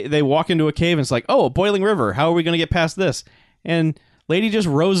they walk into a cave and it's like, oh, a boiling river. How are we going to get past this? And lady just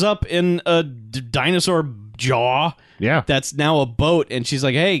rose up in a dinosaur jaw. Yeah. That's now a boat. And she's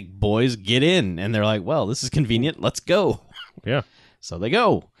like, hey, boys, get in. And they're like, well, this is convenient. Let's go. Yeah. So they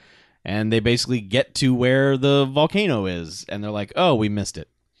go. And they basically get to where the volcano is. And they're like, oh, we missed it.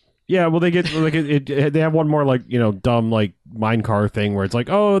 Yeah, well, they get like they have one more like dumb like minecart thing where it's like,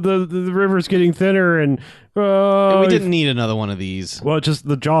 oh, the river's getting thinner and we didn't need another one of these. Well, it's just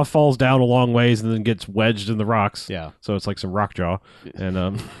the jaw falls down a long ways and then gets wedged in the rocks. Yeah, so it's like some rock jaw,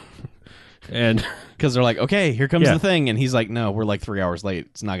 and and because they're like, okay, here comes Yeah. the thing, and he's like, no, we're like 3 hours late.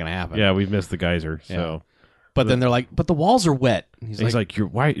 It's not gonna happen. yeah, we've missed the geyser. So, But then they're like, but the walls are wet. And he's like, you're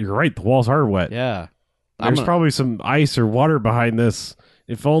right. You're right. The walls are wet. yeah, There's probably some ice or water behind this.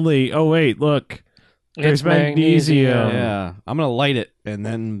 If only. Oh wait, look. There's It's magnesium. yeah, I'm gonna light it, and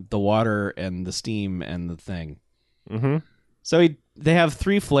then the water and the steam and the thing. Mm-hmm. So they have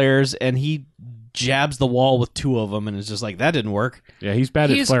 3 flares, and he jabs the wall with 2 of them, and it's just like, that didn't work. Yeah, he's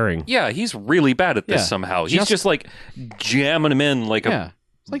bad at flaring. Yeah, he's really bad at this Yeah. somehow. He's just like jamming him in like Yeah, a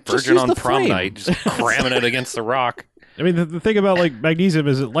it's like, just virgin use on the prom flame. night, just cramming it against the rock. I mean, the thing about like magnesium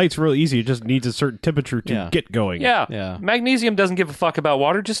is it lights real easy. It just needs a certain temperature to Yeah. get going. Yeah. Yeah. Magnesium doesn't give a fuck about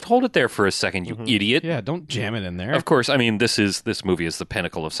water. Just hold it there for a second, you idiot. Yeah, don't jam it in there. Of course, I mean this movie is the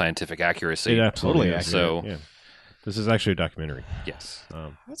pinnacle of scientific accuracy. It absolutely Totally is. So- yeah. This is actually a documentary. Yes.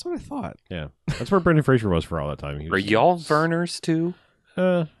 That's what I thought. Yeah, that's where Brendan Fraser was for all that time. He Are was, y'all Verners too?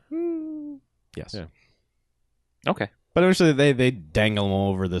 Yes. Yeah. Okay. But eventually they dangle him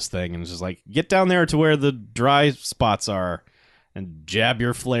over this thing, and it's just like, get down there to where the dry spots are and jab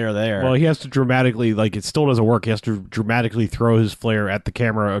your flare there. Well, he has to dramatically, like, it still doesn't work. He has to dramatically throw his flare at the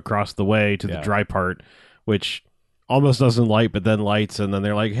camera across the way to the Yeah. dry part, which almost doesn't light, but then lights. And then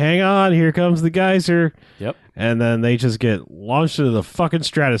they're like, hang on, here comes the geyser. Yep. And then they just get launched into the fucking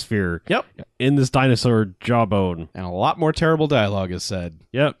stratosphere Yep. in this dinosaur jawbone. And a lot more terrible dialogue is said.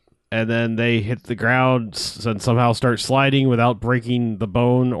 Yep. And then they hit the ground and somehow start sliding without breaking the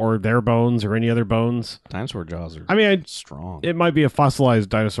bone or their bones or any other bones. Dinosaur jaws are I mean, strong. it might be a fossilized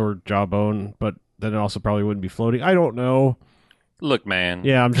dinosaur jawbone, but then it also probably wouldn't be floating. I don't know. Look, man.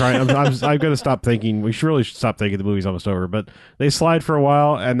 Yeah, I'm trying. I'm going to stop thinking. We should stop thinking the movie's almost over. But they slide for a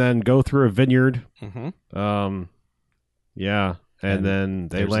while and then go through a vineyard. Mm-hmm. Yeah. And then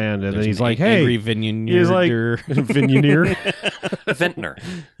they land, and then There's he's an like, "Hey," angry vineyard. he's like, "Vineyard, Ventnor.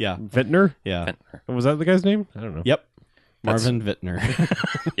 yeah, Vintner." yeah, Ventnor. Was that the guy's name? I don't know. yep. That's- Marvin Vintner.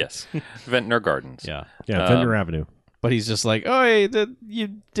 Yes. Ventnor Gardens. yeah, Yeah, Vintner Avenue. but he's just like, oh, hey, you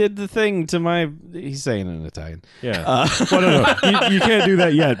did the thing to my. He's saying it in Italian. Yeah. Well, no. You can't do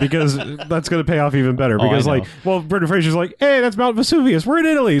that yet because that's going to pay off even better. Oh, I Because, know. like, well, Brendan Fraser's like, hey, that's Mount Vesuvius. We're in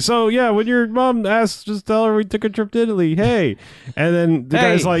Italy. So, yeah, when your mom asks, just tell her we took a trip to Italy. Hey. And then the Hey.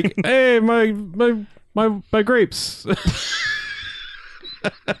 guy's like, hey, my grapes.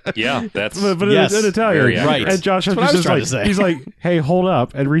 Yeah, that's but Yes. in Italian. Very accurate. And Josh That's what I Hutcher's was trying to just say. like, he's like, hey, hold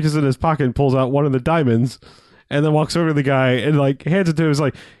up. And reaches in his pocket and pulls out one of the diamonds. And then walks over to the guy and, like, hands it to him. He's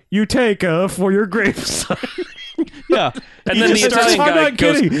like, you take for your grapes. Yeah, And He then the just starts- Italian I'm guy not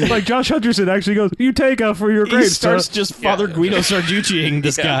goes, kidding. Like Josh Hutcherson actually goes, "You take for your he grapes." starts just Father Guido Sarducciing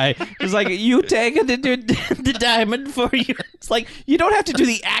this Yeah. guy. He's like, you take the diamond for you. It's like, you don't have to do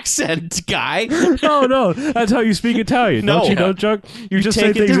the accent, guy. No, that's how you speak Italian, No. don't you? Yeah. Don't Chuck? You just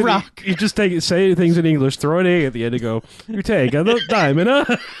take say it things. to rock. You just say things in English. Throw an A at the end and go, "You take the diamond."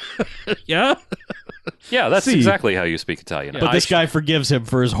 Yeah. yeah, that's See. exactly how you speak Italian. But this guy forgives him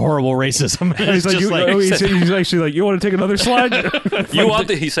for his horrible racism. He's like, he's actually like, "You want to take another slide?" you want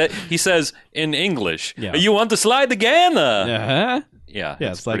to, he says in English, Yeah. you want to slide again? Uh-huh. Yeah,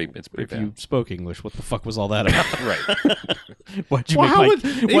 Yeah, it's like, pretty if bad. you spoke English, what the fuck was all that about? Right. Why'd you Well, how make would-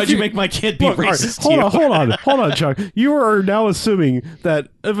 why'd if you you- make my kid be Look, all right, racist? hold on, Chuck. You are now assuming that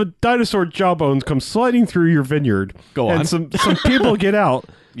if a dinosaur jawbone comes sliding through your vineyard, Go on. and some people get out,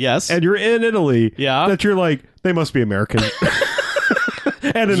 Yes. and you're in Italy, Yeah. that you're like, they must be American.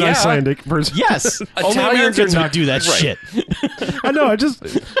 And an Yeah. Icelandic person. yes. Only Italians Americans are would not- do that right. shit. I know,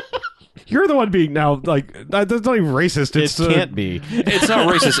 you're the one being now, like, that's not even racist. It It's can't be. It's not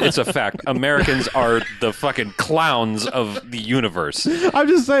racist, it's a fact. Americans are the fucking clowns of the universe. I'm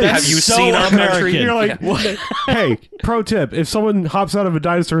just saying. That's Have you so seen our country? American. You're like, hey, pro tip: if someone hops out of a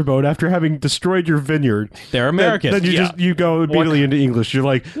dinosaur boat after having destroyed your vineyard, They're then- American. Then, Yeah. you go immediately into English. You're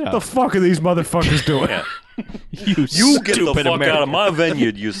like, Yeah. the fuck are these motherfuckers doing? Yeah. You You get the stupid fuck American. out of my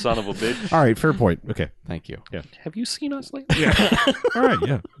vineyard, you son of a bitch. All right, fair point. Okay, Thank you. Have you seen us lately? all right,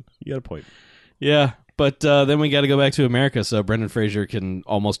 yeah, you got a point. Yeah. But then we got to go back to America so Brendan Fraser can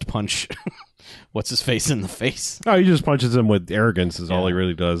almost punch what's his face in the face. Oh, he just punches him with arrogance. Is all he Yeah.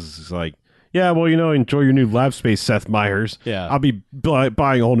 really does. It's like, yeah, well, enjoy your new lab space, Seth Meyers. Yeah. I'll be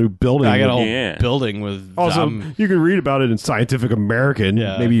buying a whole new building. I got a whole Yeah. building with Also, you can read about it in Scientific American.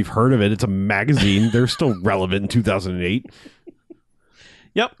 Yeah. Maybe you've heard of it. It's a magazine. They're still relevant in 2008.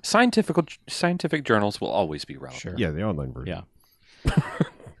 Yep. Scientific journals will always be relevant. Sure. Yeah, the online version. Yeah.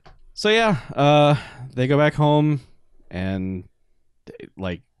 So they go back home and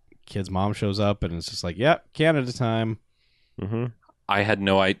kid's mom shows up and it's just like, yep, Canada time. Mm-hmm. I had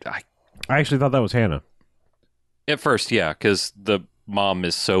no idea. I actually thought that was Hannah. At first, yeah, because the mom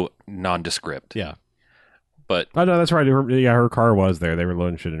is so nondescript. Yeah. But Oh, no, that's right. Her car was there. They were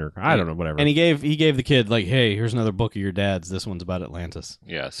loading shit in her car. I don't know, whatever. And he gave the kid like, hey, here's another book of your dad's. This one's about Atlantis.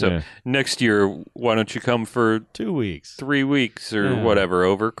 yeah, so Yeah. next year, why don't you come for 2 weeks. 3 weeks or Yeah. whatever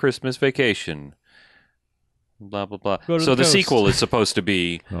over Christmas vacation? Blah blah blah. Go to So the the coast. sequel is supposed to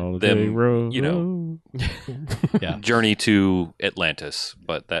be Holiday them, Road. you know. Yeah. Journey to Atlantis,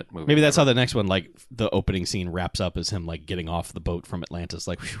 but that movie. Maybe that's how the next one, the opening scene wraps up as him getting off the boat from Atlantis.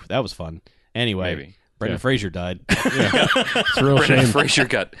 Whew, that was fun. Anyway, Maybe. Brendan Fraser died. It's a real Brendan shame. Fraser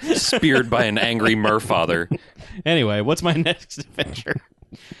got speared by an angry merfather. Anyway, what's my next adventure?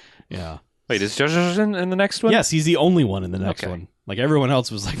 Yeah. Wait, is Josh in the next one? Yes, he's the only one in the next Okay. one. Everyone else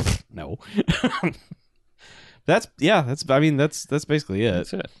was like, no. That's basically it.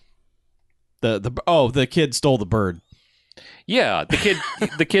 That's it. The kid stole the bird. Yeah,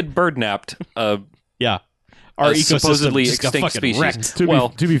 the kid bird napped. Yeah. Our A ecosystem supposedly just got extinct fucking species.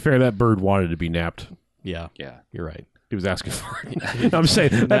 wrecked. To be fair, that bird wanted to be napped. Yeah, Yeah. you're right. He was asking for it. I'm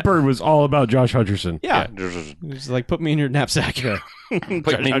saying that bird was all about Josh Hutcherson. Yeah. Yeah. He's like, put me in your knapsack.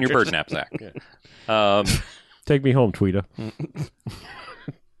 Put me in your bird knapsack. Take me home, Tweeta.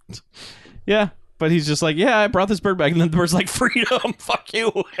 Yeah. But he's just like, yeah, I brought this bird back. And then the bird's like, freedom, fuck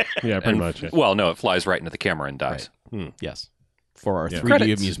you. Yeah, pretty And, much. Yeah. well, no, it flies right into the camera and dies. Yes. For our Yeah. 3D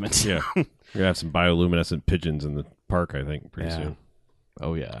Credits. amusement. Yeah. We're going to have some bioluminescent pigeons in the park, I think, pretty Yeah. soon.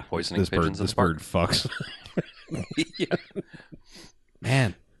 Oh, yeah. Poisoning This pigeons in bird the park. fucks. Yeah.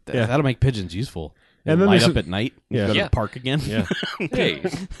 Man, Yeah. that'll make pigeons useful. And then light there's up at night. Yeah. Go to Yeah. the park again. Yeah. Hey,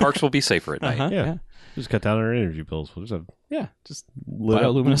 parks will be safer at night. Uh-huh. Yeah. Just cut down on our energy bills. We'll just have Yeah. Just lit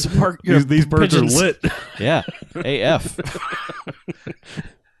up- bioluminescent park. These birds pigeons. are lit. Yeah. AF.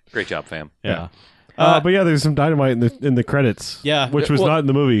 Great job, fam. Yeah. But yeah, there's some dynamite in the credits. Yeah. Which was Well, not in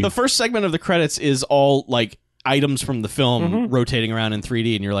the movie. The first segment of the credits is all items from the film rotating around in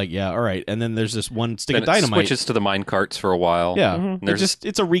 3D, and you're like, yeah, all right. And then there's this one stick Then of it dynamite. switches to the mine carts for a while. Yeah, And there's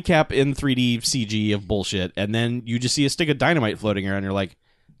it's a recap in 3D CG of bullshit, and then you just see a stick of dynamite floating around. And you're like,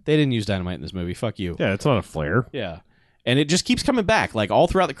 they didn't use dynamite in this movie. Fuck you. yeah, it's not a flare. Yeah, and it just keeps coming back all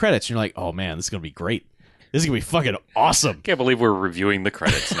throughout the credits. And you're like, oh man, this is gonna be great. This is gonna be fucking awesome. Can't believe we're reviewing the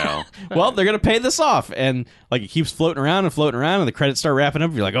credits now. Well, they're gonna pay this off, and it keeps floating around, and the credits start wrapping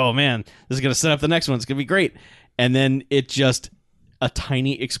up. You're like, oh man, this is gonna set up the next one. It's gonna be great. And then it just a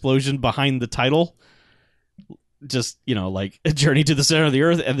tiny explosion behind the title. Just, a journey to the center of the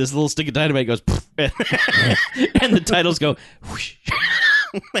earth, and this little stick of dynamite goes, and the titles go, whoosh.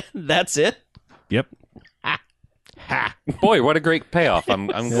 That's it. Yep. Boy, what a great payoff. I'm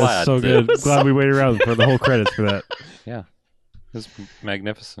That's glad. so that- good. Glad we waited around for the whole credits for that. Yeah. It was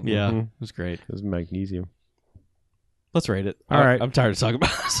magnificent. Yeah, Mhm. it was great. It was magnesium. Let's rate it. All right. I'm tired of talking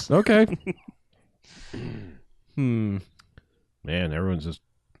about this. Okay. Man, everyone's just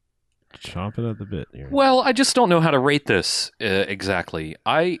chomping at the bit here. Well, I just don't know how to rate this exactly.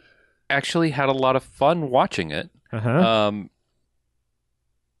 I actually had a lot of fun watching it. Uh-huh.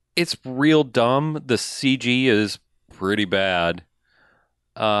 It's real dumb. The CG is pretty bad.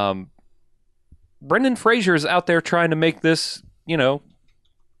 Brendan Fraser is out there trying to make this,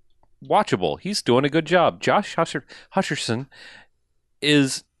 watchable. He's doing a good job. Josh Hutcherson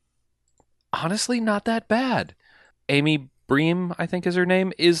is honestly not that bad. Amy Bream, I think is her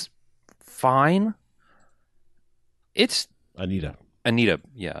name, is fine. It's Anita.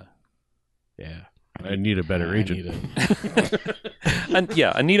 yeah. Yeah. I need a better agent.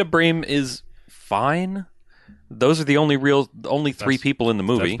 Anita Bream is fine. Those are the only three That's- people in the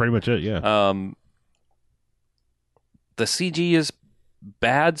movie. That's pretty much it, yeah. The CG is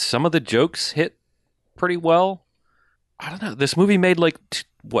bad. Some of the jokes hit pretty well. I don't know. This movie made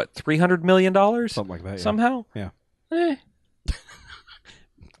 $300 million Something like that. somehow. Yeah. Eh,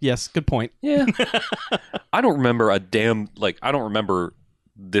 Yes, good point. yeah. I don't remember I don't remember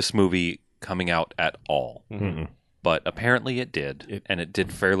this movie coming out at all. Mm-mm. But apparently it did, and it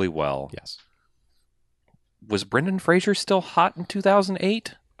did fairly well. Yes. Was Brendan Fraser still hot in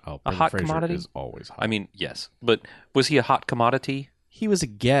 2008? Oh, A Brendan hot Fraser commodity? is always hot. I mean, yes, but was he a hot commodity? He was a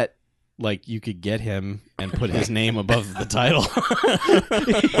get. Like, you could get him and put his name above the title.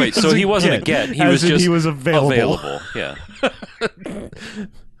 Wait, so he wasn't a get. He was just he was available. Yeah.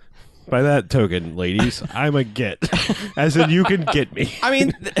 By that token, ladies, I'm a get. As in, you can get me. I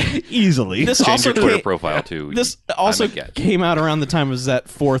mean, Easily. this Change also your Twitter came, profile to this also I'm a get. came out around the time of that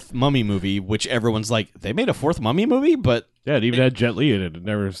fourth Mummy movie, which everyone's like, they made a fourth Mummy movie, but Yeah, it even had Jet Li in it. It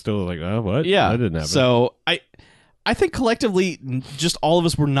never still like, oh, what? yeah, That didn't happen. So I think collectively, just all of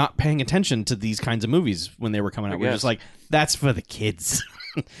us were not paying attention to these kinds of movies when they were coming out. We were just guess. like, that's for the kids.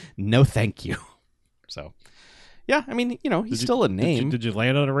 No, thank you. So, yeah, I mean, he's still a name. Did you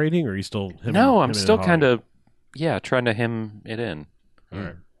land on a rating, or are you still him? No, I'm still kind of, trying to hem it in. All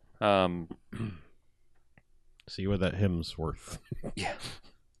right. See what that hymn's worth.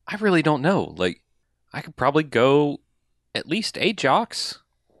 I really don't know. Like, I could probably go at least 8 jocks,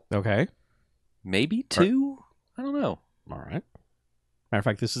 Okay. maybe 2. I don't know. All right. Matter of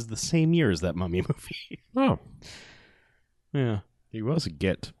fact, this is the same year as that Mummy movie. Oh, Yeah. he was a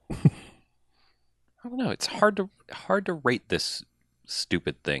get. I don't know. It's hard to rate this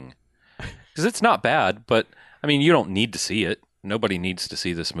stupid thing because it's not bad, but I mean, you don't need to see it. Nobody needs to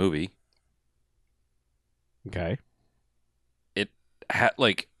see this movie. Okay.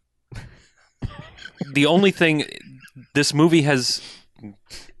 Like the only thing this movie has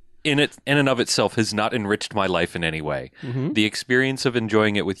in and of itself has not enriched my life in any way. Mm-hmm. The experience of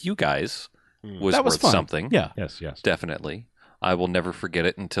enjoying it with you guys was That was worth fun. something. Yeah. Yes, yes. Definitely. I will never forget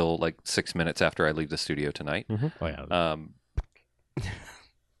it until like 6 minutes after I leave the studio tonight. Oh, yeah.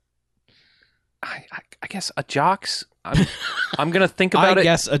 I guess a jocks. I'm gonna think about I it.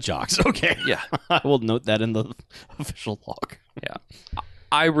 guess a jocks. Okay. Yeah, I will note that in the official log. yeah.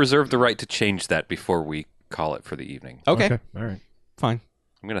 I reserve the right to change that before we call it for the evening. Okay. All right. Fine.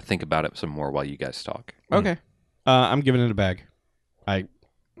 I'm gonna think about it some more while you guys talk. Okay. I'm giving it a bag.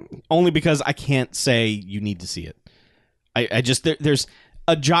 Only because I can't say you need to see it. I just there's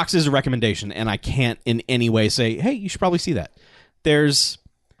a jocks is a recommendation, and I can't in any way say, hey, you should probably see that. There's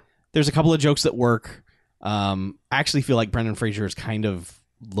a couple of jokes that work. I actually feel like Brendan Fraser is kind of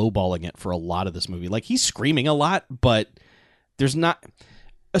lowballing it for a lot of this movie. Like, he's screaming a lot, but there's not,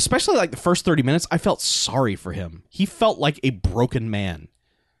 especially like the first 30 minutes, I felt sorry for him. He felt like a broken man.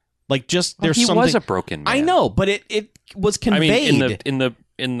 Like, just there's he something. was a broken man. I know, but it was conveyed. I mean,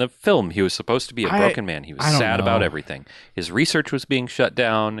 in the film, he was supposed to be a broken man. He was I don't sad about know. everything. His research was being shut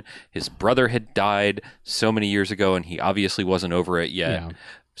down. His brother had died so many years ago, and he obviously wasn't over it yet. Yeah.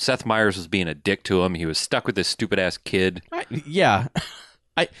 Seth Meyers was being a dick to him. He was stuck with this stupid ass kid. Yeah.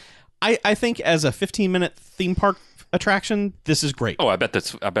 I think as a 15-minute theme park attraction, this is great. Oh, I bet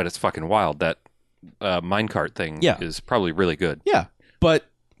it's fucking wild. That minecart thing is probably really good. Yeah, but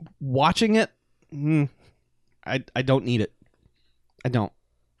watching it, I don't need it. I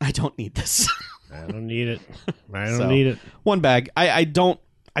don't need this. I don't need it. I don't So, need it. One bag. I don't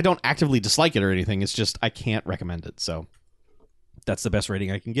actively dislike it or anything. It's just I can't recommend it. So that's the best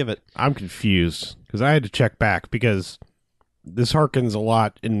rating I can give it. I'm confused because I had to check back because this harkens a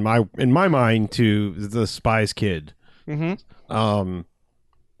lot in my mind to the Spy's Kid. Mm-hmm.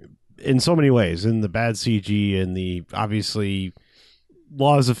 In so many ways, in the bad CG and the obviously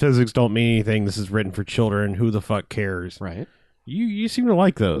laws of physics don't mean anything. This is written for children. Who the fuck cares? Right. You seem to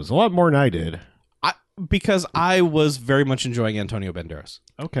like those a lot more than I did. Because I was very much enjoying Antonio Banderas.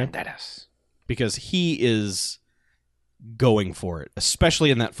 Okay. Because he is going for it,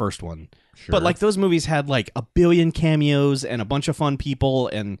 especially in that first one. Sure. But like those movies had like a billion cameos and a bunch of fun people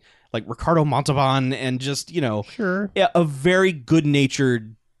and like Ricardo Montalban and just, sure. a very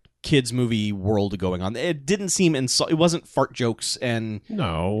good-natured kids movie world going on. It didn't seem it wasn't fart jokes and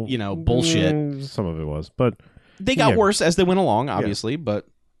No. Bullshit. Some of it was, but they got Yeah. worse as they went along, obviously, but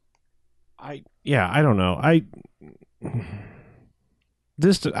I don't know. I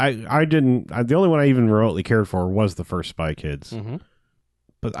didn't. The only one I even remotely cared for was the first Spy Kids. mm-hmm.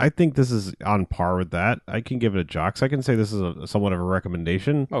 But I think this is on par with that. I can give it a jocks. I can say this is somewhat of a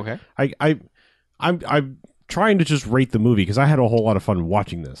recommendation. Okay. I'm trying to just rate the movie because I had a whole lot of fun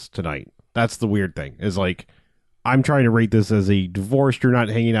watching this tonight. That's the weird thing. Is like I'm trying to rate this as a divorced. You're not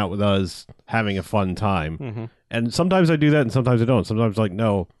hanging out with us, having a fun time. Mm-hmm. And sometimes I do that, and sometimes I don't. Sometimes like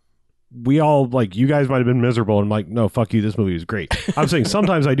no. We all like you guys might have been miserable and I'm like, no, fuck you, this movie is great. I'm saying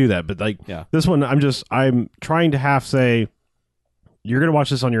sometimes I do that, but like this one I'm trying to half say you're gonna watch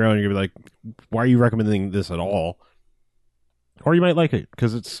this on your own, you're gonna be like, why are you recommending this at all? Or you might like it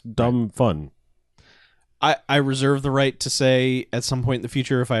because it's dumb fun. I reserve the right to say at some point in the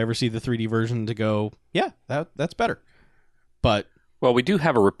future if I ever see the 3D version to go, yeah, that's better. But Well, we do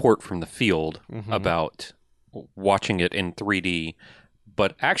have a report from the field Mhm. about watching it in 3D,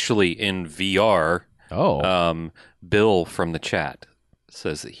 but actually in VR. Bill from the chat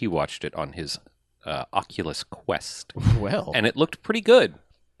says that he watched it on his Oculus Quest, Well, and it looked pretty good.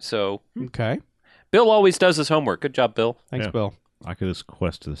 So okay. Bill always does his homework. Good job, Bill. Thanks, Yeah. Bill. Oculus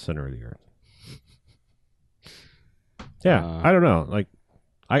Quest to the center of the earth. Yeah, Uh, I don't know. Like,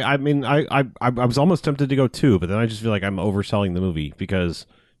 I mean, I was almost tempted to go 2, but then I just feel like I'm overselling the movie because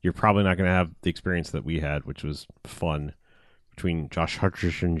you're probably not going to have the experience that we had, which was fun between Josh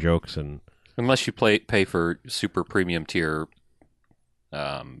Hutcherson jokes and Unless you pay for super premium tier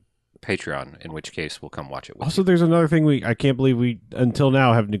Patreon, in which case we'll come watch it with also there's another thing I can't believe we until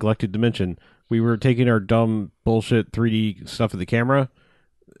now have neglected to mention. We were taking our dumb bullshit 3D stuff of the camera.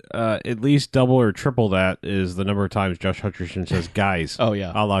 At least double or triple that is the number of times Josh Hutcherson says "guys," Oh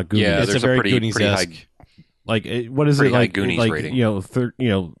yeah. a la Goonies. Yeah, It's there's a very pretty Goonies-esque. high. Like, what is Pretty it high like? Goonies like rating.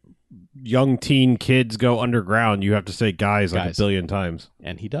 Young teen kids go underground. You have to say "guys" like Guys. a billion times.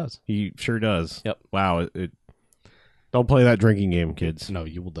 And he does. He sure does. Yep. Wow. Don't play that drinking game, kids. No,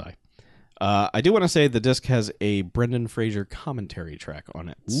 you will die. I do want to say the disc has a Brendan Fraser commentary track on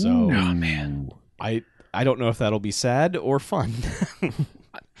it. So oh man. I don't know if that'll be sad or fun.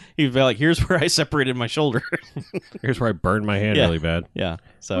 He'd be like, here's where I separated my shoulder. Here's where I burned my hand Yeah. really bad. Yeah. I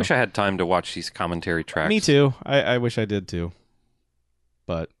So wish I had time to watch these commentary tracks. me too. I wish I did too.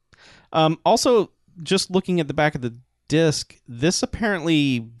 But also, just looking at the back of the disc, this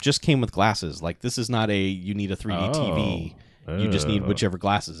apparently just came with glasses. Like, this is not you need a 3D TV. You just need whichever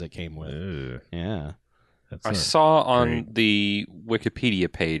glasses it came with. Yeah. That's I not saw on great. the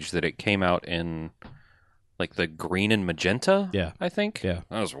Wikipedia page that it came out in like the green and magenta. Yeah. I think. Yeah.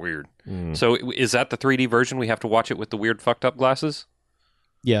 That was weird. Mm. So is that the 3D version? We have to watch it with the weird fucked up glasses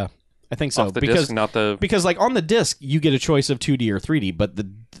Yeah. I think so. off the because disc, not the. Because like on the disc, you get a choice of 2D or 3D, but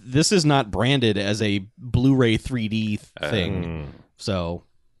this is not branded as a Blu-ray 3D thing. Mm. So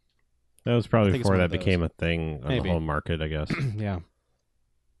That was I probably think it's before one that of those. became a thing on Maybe. the home market, I guess. yeah.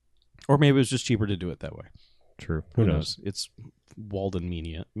 Or maybe it was just cheaper to do it that way. True. Who knows? It's Walden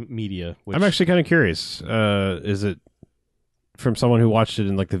Media. Which, I'm actually kind of curious. Is it from someone who watched it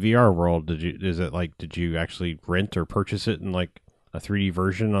in like the VR world? Did you actually rent or purchase it in like a 3D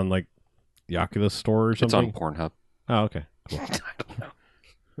version on like the Oculus store or It's on something? Pornhub. Oh, okay. I don't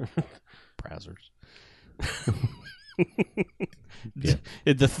know. Brazzers. Yeah.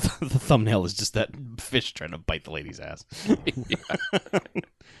 The thumbnail is just that fish trying to bite the lady's ass.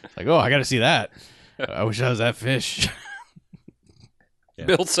 It's like, oh, I got to see that. I wish I was that fish. Yeah.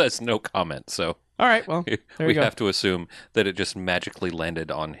 Bill says no comment, so All right, well, there we you go. have to assume that it just magically landed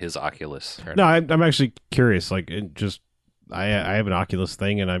on his Oculus. No, I'm actually curious. Like, I have an Oculus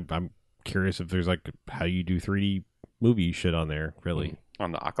thing, and I'm curious if there's like how you do 3D movie shit on there. Really?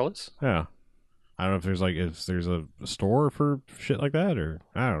 On the Oculus? Yeah. I don't know if there's a store for shit like that, or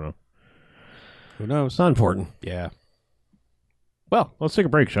I don't know. Who knows? It's not important. Yeah. Well, Let's take a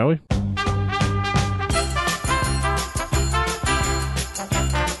break, shall we?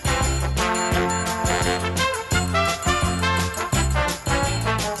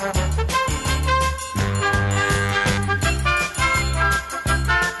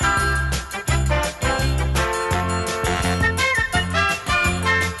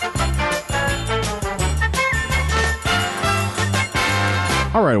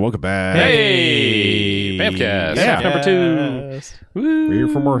 All right, welcome back. Hey! Bamcast. Yeah. Half number 2. Yes. We're here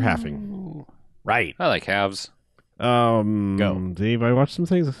for more halving. Right. I like halves. Go. Dave, I watched some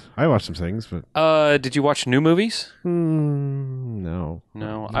things. I watched some things, but Did you watch new movies? no.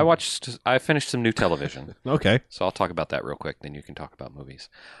 No. I finished some new television. Okay. So I'll talk about that real quick, then you can talk about movies.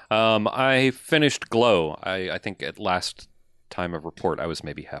 I finished Glow. I think at last time of report, I was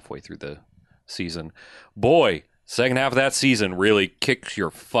maybe halfway through the season. Boy, second half of that season really kicks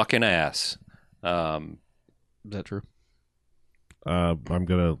your fucking ass. Is that true? I'm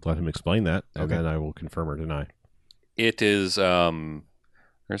gonna let him explain that, and Okay. then I will confirm or deny. It is,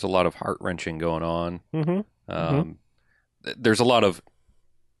 there's a lot of heart-wrenching going on. Mm-hmm. There's a lot of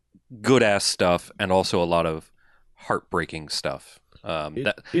good-ass stuff and also a lot of heartbreaking stuff.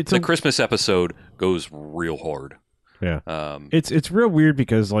 It's the Christmas episode goes real hard. Yeah. It's real weird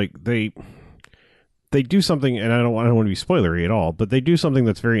because like they do something, and I don't want to be spoilery at all, but they do something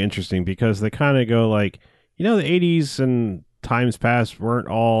that's very interesting because they kind of go like, the 80s and times past weren't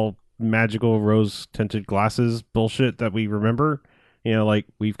all magical rose tinted glasses bullshit that we remember. Like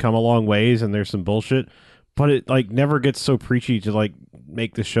we've come a long ways and there's some bullshit, but it like never gets so preachy to like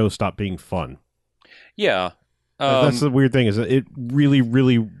make the show stop being fun. Yeah. That's the weird thing, is that it really,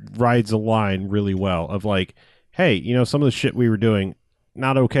 really rides a line really well of like, hey, some of the shit we were doing,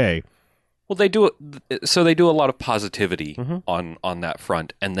 not okay. Well, they do they do a lot of positivity Mhm. on that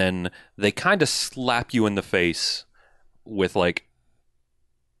front, and then they kind of slap you in the face with like,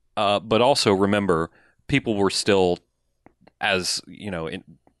 but also remember, people were still, as in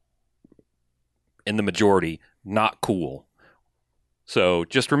the majority, not cool. So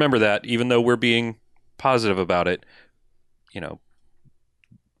just remember that, even though we're being positive about it,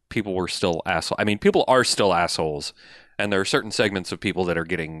 people were still assholes. I mean, people are still assholes, and there are certain segments of people that are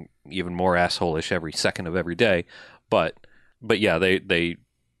getting even more asshole-ish every second of every day. But yeah, they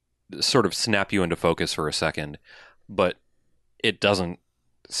sort of snap you into focus for a second, but it doesn't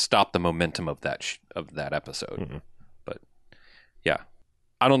stop the momentum of that episode. Mhm. But yeah,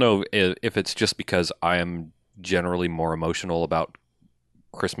 I don't know if it's just because I am generally more emotional about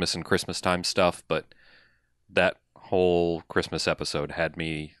Christmas and Christmas time stuff, but that whole Christmas episode had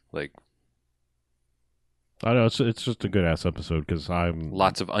me like I know it's just a good ass episode because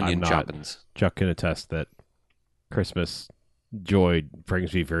lots of onion I'm not- choppings. Chuck can attest that Christmas joy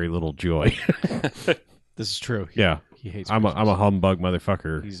brings me very little joy. This is true. Yeah, He hates I'm a Christmas. humbug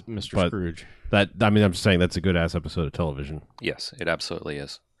motherfucker. He's Mr. but- Scrooge. I'm just saying that's a good ass episode of television. Yes, it absolutely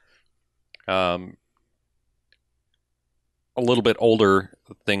is. A little bit older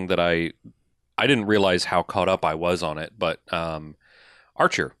thing that I didn't realize how caught up I was on it, but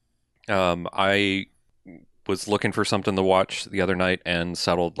Archer. I was looking for something to watch the other night and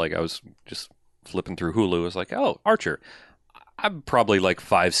settled, like, I was just flipping through Hulu. I was like, oh, Archer. I'm probably like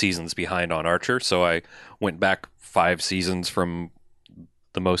 5 seasons behind on Archer, so I went back 5 seasons from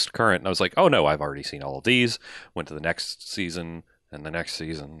the most current, and I was like, oh no, I've already seen all of these. Went to the next season, and the next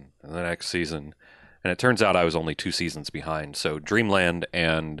season, and the next season, and it turns out I was only 2 seasons behind. So Dreamland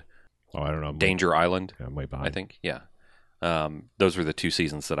and Oh, I don't know. Danger Island, I'm way behind. I think, yeah. Those were the 2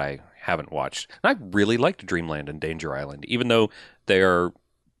 seasons that I haven't watched. And I really liked Dreamland and Danger Island, even though they are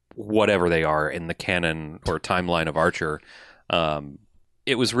whatever they are in the canon or timeline of Archer.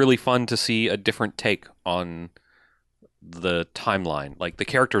 It was really fun to see a different take on the timeline. Like, the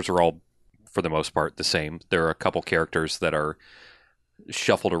characters are all, for the most part, the same. There are a couple characters that are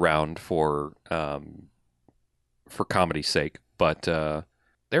shuffled around for comedy's sake, but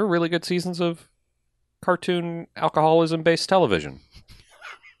they were really good seasons of cartoon alcoholism-based television.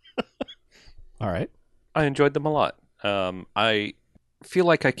 All right. I enjoyed them a lot. I feel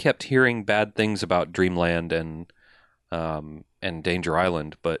like I kept hearing bad things about Dreamland and Danger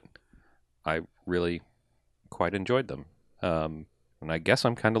Island, but I really quite enjoyed them. And I guess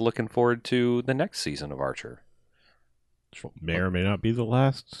I'm kind of looking forward to the next season of Archer. May or may not be the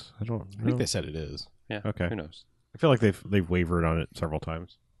last. I don't I know. think they said it is. Yeah, Okay. who knows? I feel like they've wavered on it several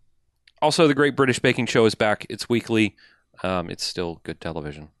times. Also, the Great British Baking Show is back. It's weekly. It's still good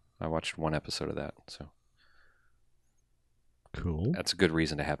television. I watched 1 episode of that, so Cool. that's a good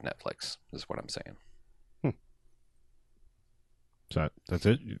reason to have Netflix, is what I'm saying. So that's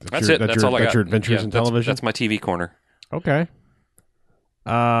it. That's it. That's all I got. That's your adventures Yeah, in television. That's my TV corner. Okay.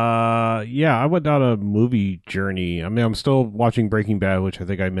 Yeah, I went down a movie journey. I mean, I'm still watching Breaking Bad, which I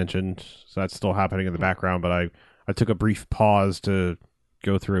think I mentioned, so that's still happening in the background. But I took a brief pause to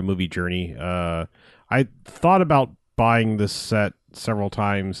go through a movie journey. I thought about buying this set several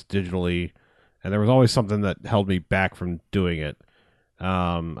times digitally, and there was always something that held me back from doing it.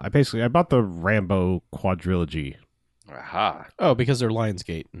 I bought the Rambo quadrilogy. Aha. Oh, because they're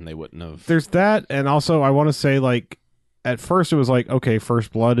Lionsgate, and they wouldn't have. There's that, and also I want to say, like, at first it was like, okay,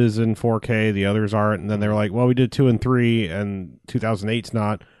 First Blood is in 4K, the others aren't, and then they were like, well, we did 2 and 3, and 2008's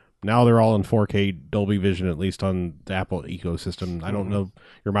not. Now they're all in 4K Dolby Vision, at least on the Apple ecosystem. I don't know,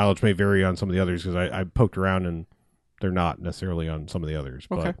 your mileage may vary on some of the others, because I poked around, and they're not necessarily on some of the others.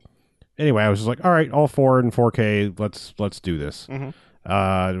 Okay. But anyway, I was just like, all right, all 4 in 4K, let's do this. Mhm.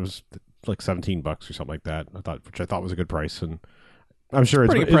 It was like $17 or something like that. Which I thought was a good price, and I'm sure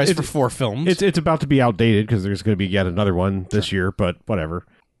Pretty it's good price it's, for 4 films. it's about to be outdated because there's going to be yet another one this year, but whatever.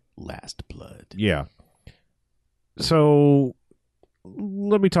 Last Blood. Yeah. So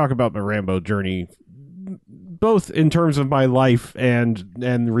let me talk about my Rambo journey, both in terms of my life and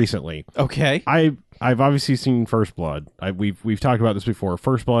recently. Okay. I've obviously seen First Blood. We've talked about this before.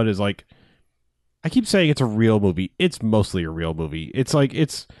 First Blood is like, I keep saying it's a real movie. It's mostly a real movie. It's like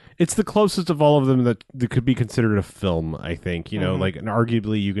it's the closest of all of them that could be considered a film, I think. Like, and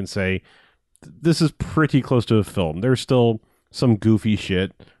arguably you can say this is pretty close to a film. There's still some goofy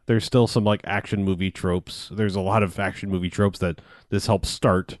shit. There's still some like action movie tropes. There's a lot of action movie tropes that this helps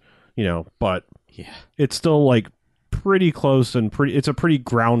start, but Yeah. it's still like pretty close and it's a pretty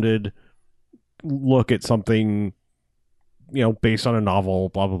grounded look at something based on a novel,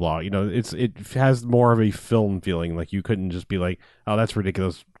 blah blah blah. It has more of a film feeling. Like you couldn't just be like, oh, that's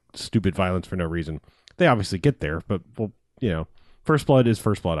ridiculous, stupid violence for no reason. They obviously get there, but First Blood is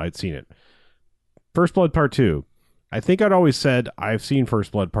First Blood. I'd seen it. First Blood Part 2. I think I'd always said I've seen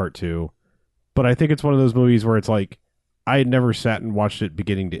First Blood Part 2, but I think it's one of those movies where it's like I had never sat and watched it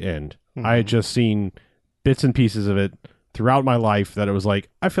beginning to end. Mhm. I had just seen bits and pieces of it throughout my life that it was like,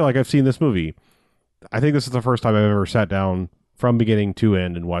 I feel like I've seen this movie. I think this is the first time I've ever sat down from beginning to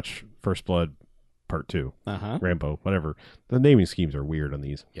end and watched First Blood Part 2. Uh-huh. Rambo, whatever. The naming schemes are weird on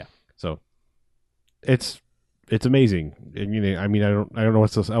these. Yeah. So it's amazing. And I don't know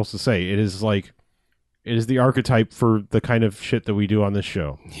what else to say. It is the archetype for the kind of shit that we do on this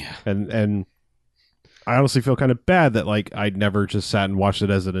show. Yeah. And I honestly feel kind of bad that like I'd never just sat and watched it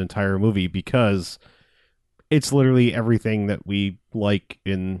as an entire movie, because it's literally everything that we like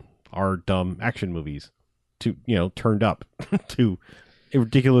in our dumb action movies, to turned up to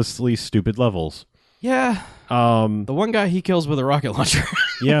ridiculously stupid levels. Yeah. The one guy he kills with a rocket launcher.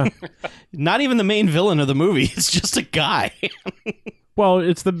 Yeah. Not even the main villain of the movie. It's just a guy. Well,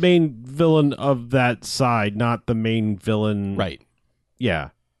 it's the main villain of that side, not the main villain. Right. Yeah.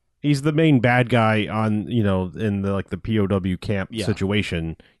 He's the main bad guy on, in the the POW camp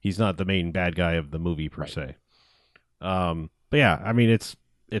situation. He's not the main bad guy of the movie per se. But yeah, I mean, it's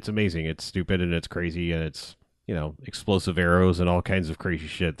amazing. It's stupid and it's crazy and it's, explosive arrows and all kinds of crazy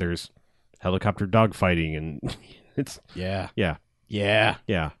shit. There's helicopter dogfighting and it's Yeah. yeah. Yeah.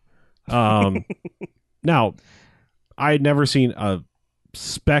 Now, I had never seen a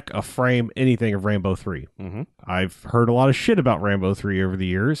spec, a frame, anything of Rambo 3. Mm-hmm. I've heard a lot of shit about Rambo 3 over the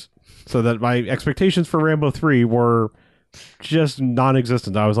years, so that my expectations for Rambo 3 were just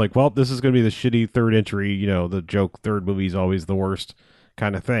non-existent. I was like, well, this is going to be the shitty third entry, the joke third movie is always the worst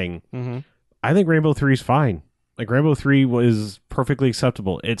kind of thing. Mm-hmm. I think Rambo 3 is fine. Like, Rambo 3 was perfectly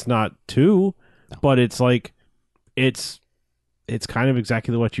acceptable. It's not 2, but it's like, it's kind of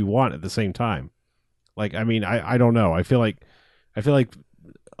exactly what you want at the same time. Like, I mean, I don't know. I feel like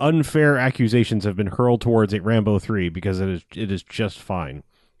unfair accusations have been hurled towards Rambo 3 because it is just fine.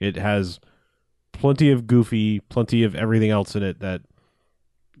 It has plenty of goofy, plenty of everything else in it that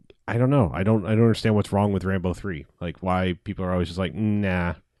I don't know. I don't understand what's wrong with Rambo 3. Like, why people are always just like,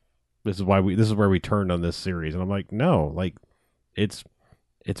 nah, this is where we turned on this series. And I'm like, no, like it's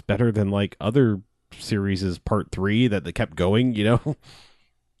better than like other series' part 3 that they kept going,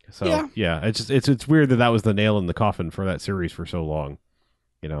 So yeah, it's weird that was the nail in the coffin for that series for so long.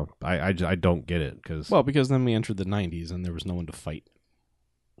 I don't get it because then we entered the 90s and there was no one to fight.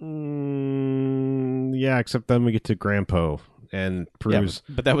 Yeah, except then we get to Grandpa and Peru's.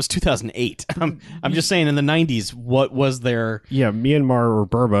 Yeah, but that was 2008. I'm just saying, in the 90s, what was there? Yeah, Myanmar or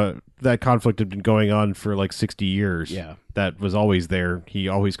Burma, that conflict had been going on for like 60 years. Yeah, that was always there. He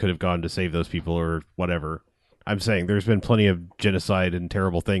always could have gone to save those people or whatever. I'm saying there's been plenty of genocide and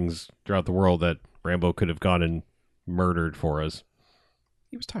terrible things throughout the world that Rambo could have gone and murdered for us.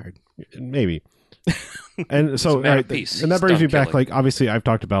 He was tired. Maybe. And so, and that brings me back. Like, obviously, I've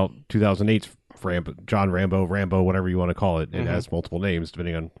talked about 2008's John Rambo, whatever you want to call it. It has multiple names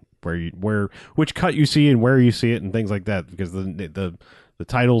depending on which cut you see and where you see it and things like that. Because the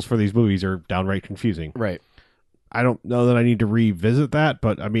titles for these movies are downright confusing. Right. I don't know that I need to revisit that,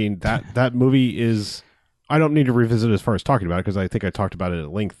 but I mean that movie is. I don't need to revisit as far as talking about it because I think I talked about it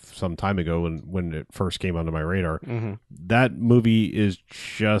at length some time ago when it first came onto my radar. Mm-hmm. That movie is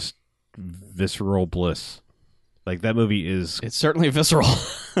just visceral bliss. Like, that movie is... It's certainly visceral.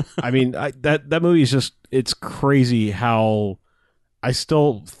 I mean, that movie is just... It's crazy how I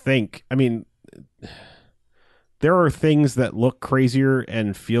still think... I mean, there are things that look crazier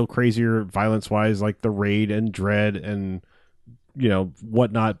and feel crazier violence-wise, like The Raid and Dread and...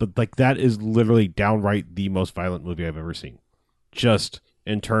 whatnot, but like that is literally downright the most violent movie I've ever seen. Just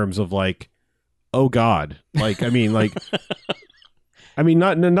in terms of like, oh God, like I mean, not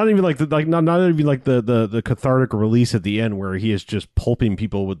even like not even like the cathartic release at the end where he is just pulping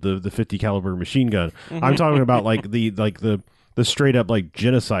people with the 50 caliber machine gun. I'm talking about like the straight up like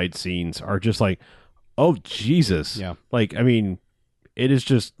genocide scenes are just like, oh Jesus, yeah. Like, I mean. It is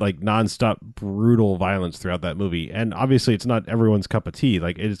just like nonstop brutal violence throughout that movie, and obviously it's not everyone's cup of tea.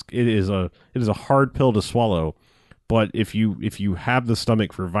 Like it is a hard pill to swallow, but if you have the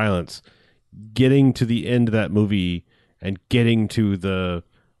stomach for violence, getting to the end of that movie and getting to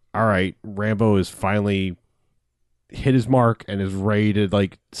all right, Rambo is finally hit his mark and is ready to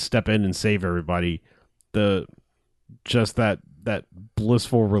like step in and save everybody. Just that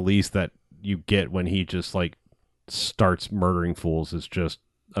blissful release that you get when he just like starts murdering fools is just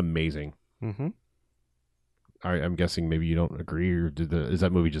amazing. Mm-hmm. I'm guessing maybe you don't agree, or is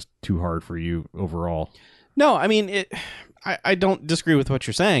that movie just too hard for you overall? No, I mean I don't disagree with what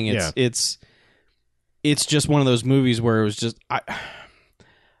you're saying. It's just one of those movies where it was just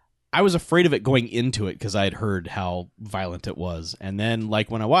I was afraid of it going into it because I had heard how violent it was, and then like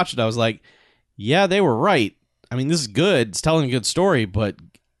when I watched it, I was like, yeah, they were right. I mean, this is good. It's telling a good story, but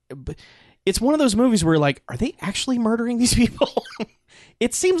it's one of those movies where like, are they actually murdering these people?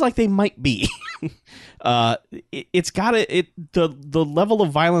 It seems like they might be. It's got the level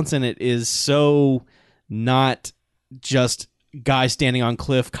of violence in it is so not just guy standing on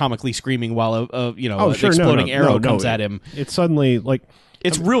cliff comically screaming while an exploding arrow comes at him. It's suddenly like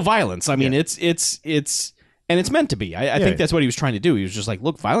it's real violence. I mean, it's and it's meant to be. I think that's what he was trying to do. He was just like,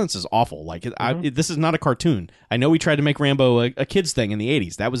 look, violence is awful. Like this is not a cartoon. I know we tried to make Rambo a kids thing in the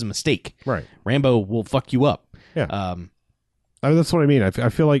 80s. That was a mistake. Right. Rambo will fuck you up. Yeah. I mean, that's what I mean. I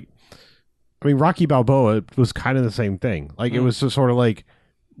feel like, I mean, Rocky Balboa was kind of the same thing. Like, it was just sort of like,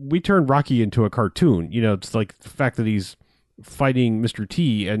 we turned Rocky into a cartoon. You know, it's like the fact that he's fighting Mr.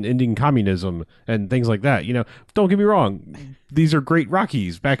 T and ending communism and things like that. You know, don't get me wrong. These are great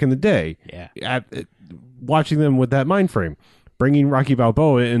Rockies back in the day. Yeah. Watching them with that mind frame. Bringing Rocky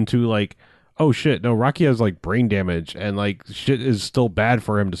Balboa into like, oh shit, no, Rocky has like brain damage and like shit is still bad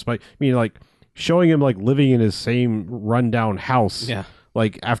for him despite, I mean, like, showing him like living in his same rundown house,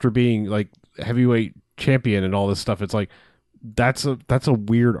 like after being like heavyweight champion and all this stuff. It's like that's a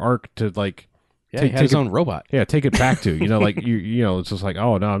weird arc to like. Yeah, he had his own robot. Yeah, take it back to, you know, like you know, it's just like,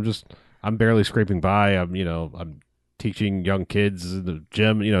 oh no, I'm barely scraping by. I'm teaching young kids in the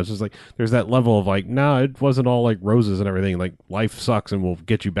gym. You know, it's just like there's that level of like, no, it wasn't all like roses and everything. Like life sucks and we'll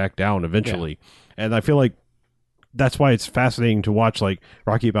get you back down eventually. Yeah. And I feel like that's why it's fascinating to watch like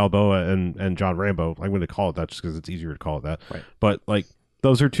Rocky Balboa and John Rambo. I'm going to call it that just because it's easier to call it that. Right. But like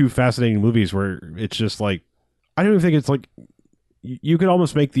those are two fascinating movies where it's just like, I don't even think it's like, you could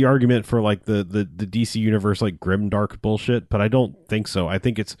almost make the argument for like the DC universe like grimdark bullshit, but I don't think so. I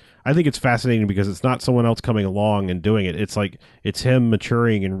think it's fascinating because it's not someone else coming along and doing it. It's like it's him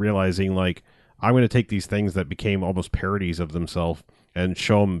maturing and realizing like, I'm going to take these things that became almost parodies of themselves and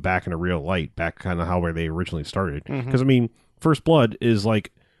show them back in a real light, back kind of how where they originally started. Because I mean, First Blood is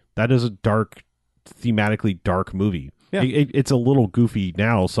like, that is a dark, thematically dark movie. Yeah. It's a little goofy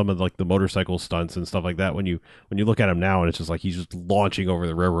now, some of like the motorcycle stunts and stuff like that. When you look at him now, and it's just like he's just launching over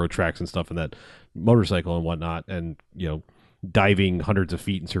the railroad tracks and stuff in that motorcycle and whatnot, and you know, diving hundreds of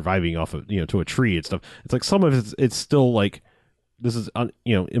feet and surviving off of, you know, to a tree and stuff. It's like some of it's still like, this is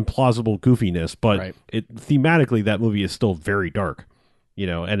implausible goofiness, but it thematically that movie is still very dark, you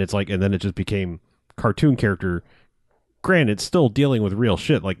know. And it's like, and then it just became cartoon character. Granted, still dealing with real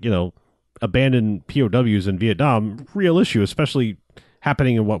shit, like, you know, abandoned POWs in Vietnam, real issue, especially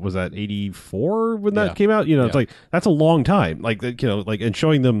happening in, what was that, 84 when that came out? You know, it's like, that's a long time. Like, you know, like, and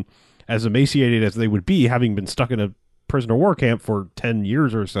showing them as emaciated as they would be, having been stuck in a prisoner of war camp for 10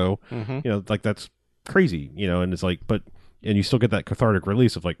 years or so, you know, like, that's crazy, you know. And it's like, but, and you still get that cathartic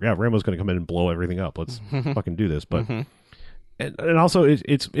release of like, yeah, Rambo's going to come in and blow everything up. Let's fucking do this. But, and also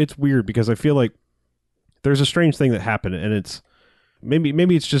it's weird because I feel like there's a strange thing that happened, and it's,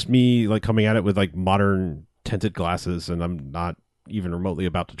 Maybe it's just me like coming at it with like modern tinted glasses, and I'm not even remotely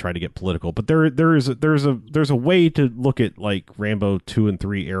about to try to get political. But there's a way to look at like Rambo 2 and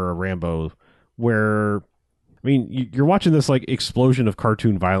 3 era Rambo, where, I mean, you're watching this like explosion of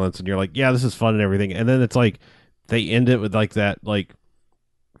cartoon violence, and you're like, yeah, this is fun and everything, and then it's like they end it with like that like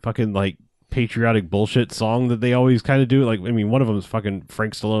fucking like patriotic bullshit song that they always kind of do. Like, I mean, one of them is fucking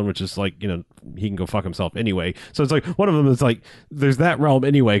Frank Stallone, which is like, you know, he can go fuck himself anyway. So it's like, one of them is like, there's that realm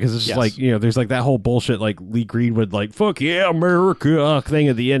anyway, because it's just like, you know, there's like that whole bullshit, like Lee Greenwood, like, fuck yeah, America thing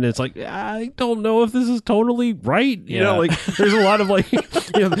at the end. It's like, I don't know if this is totally right. You know, like, there's a lot of like, you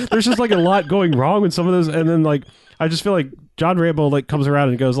know, there's just like a lot going wrong with some of those. And then like, I just feel like John Rambo like comes around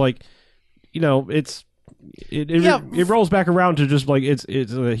and goes like, you know, it rolls back around to just like it's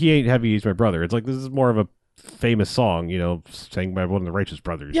he ain't heavy, he's my brother. It's like, this is more of a famous song, you know, sang by one of the Righteous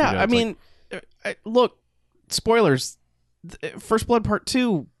Brothers. Yeah, you know, I mean, look, spoilers. First Blood Part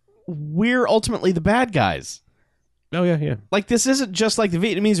 2, we're ultimately the bad guys. Oh yeah. Like, this isn't just like the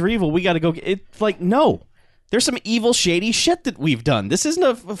Vietnamese are evil. We got to go. It's like, no. There's some evil, shady shit that we've done. This isn't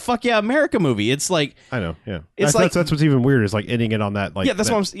a fuck yeah America movie. It's like, I know, yeah. It's that's what's even weird is like ending it on that like that's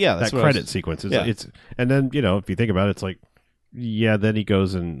that credit sequence. It's and then, you know, if you think about it, it's like, yeah, then he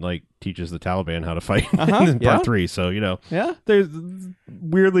goes and like teaches the Taliban how to fight in part 3. So, you know, there's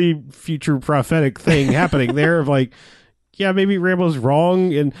weirdly future prophetic thing happening there of like, yeah, maybe Rambo's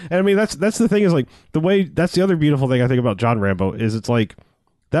wrong, and I mean that's the thing is like the way, that's the other beautiful thing I think about John Rambo is it's like,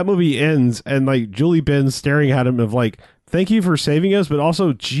 that movie ends and like Julie Benz staring at him of like, thank you for saving us, but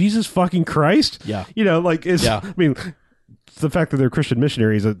also Jesus fucking Christ. Yeah. You know, like it's. Yeah. I mean, the fact that they're Christian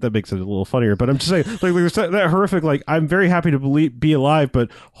missionaries that makes it a little funnier. But I'm just saying, like there's that horrific. Like I'm very happy to be alive, but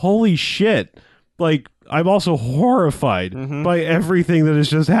holy shit, like. I'm also horrified by everything that has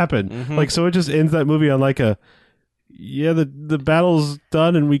just happened. Like, so it just ends that movie on like the battle's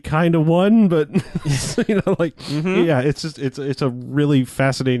done and we kind of won, but you know, like, yeah, it's just, it's a really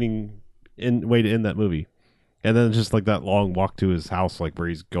fascinating way to end that movie. And then just like that long walk to his house, like where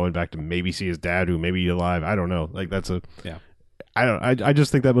he's going back to maybe see his dad, who may be alive. I don't know. Like I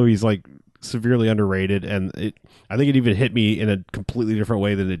just think that movie's like severely underrated. And I think it even hit me in a completely different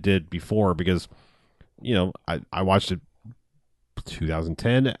way than it did before because, you know, I watched it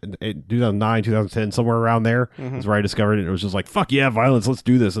 2010, 2009, 2010, somewhere around there. That's where I discovered it. It was just like, fuck yeah, violence, let's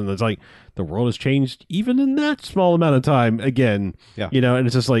do this. And it's like, the world has changed even in that small amount of time again. Yeah. You know, and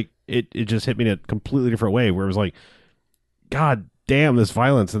it's just like, it just hit me in a completely different way where it was like, God damn, this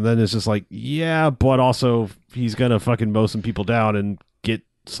violence. And then it's just like, yeah, but also he's going to fucking mow some people down and get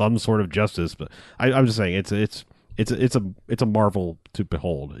some sort of justice. But I'm just saying, it's a marvel to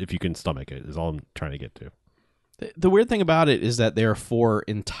behold if you can stomach it. Is all I'm trying to get to. The weird thing about it is that there are 4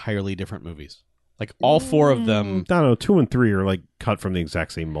 entirely different movies. Like all 4 of them. I don't know. 2 and 3 are like cut from the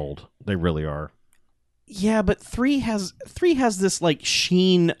exact same mold. They really are. Yeah, but 3 has this like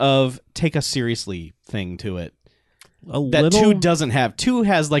sheen of take us seriously thing to it. That 2 doesn't have. 2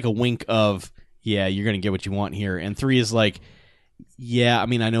 has like a wink of, yeah, you're gonna get what you want here, and 3 is like, yeah, I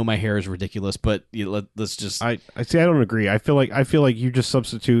mean, I know my hair is ridiculous, but let's just. I see. I don't agree. I feel like you just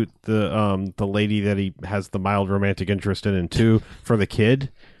substitute the lady that he has the mild romantic interest in 2 for the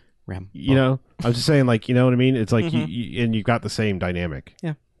kid. You know, I'm just saying, like, you know what I mean? It's like you and you've got the same dynamic.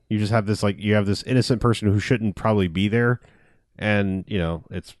 Yeah. You just have this you have this innocent person who shouldn't probably be there, and you know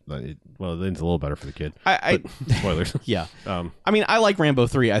it ends a little better for the kid. But spoilers. Yeah. I mean, I like Rambo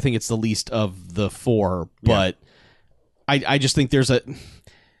 3. I think it's the least of the 4, but. Yeah. I just think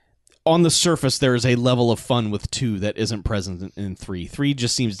on the surface, there is a level of fun with 2 that isn't present in 3. 3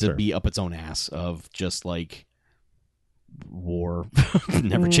 just seems to be up its own ass of just like war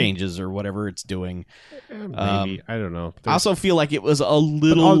never changes or whatever it's doing. Maybe. I don't know. I also feel like it was a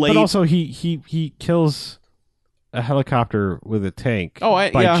little late. But also he kills a helicopter with a tank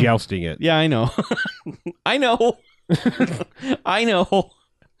by jousting it. Yeah, I know. I know. I know.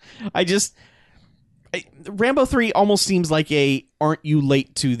 Rambo 3 almost seems like aren't you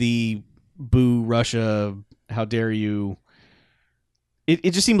late to the boo Russia, how dare you?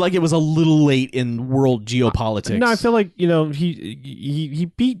 It just seemed like it was a little late in world geopolitics. No, I feel like, you know, he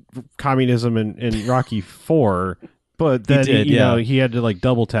beat communism in Rocky 4, but then he had to like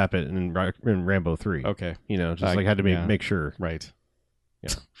double tap it in Rambo 3. Okay. You know, just had to make sure. Right.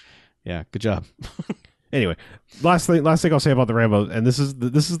 Yeah. Yeah, good job. Anyway, last thing I'll say about the Rambo, and this is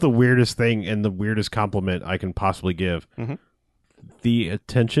the weirdest thing and the weirdest compliment I can possibly give. The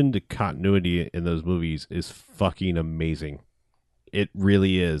attention to continuity in those movies is fucking amazing. It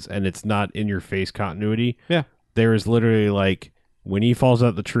really is, and it's not in your face continuity. Yeah, there is literally like when he falls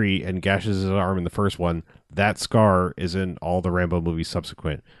out the tree and gashes his arm in the first one, that scar is in all the Rambo movies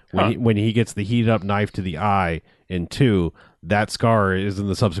subsequent. When he gets the heated up knife to the eye in 2. That scar is in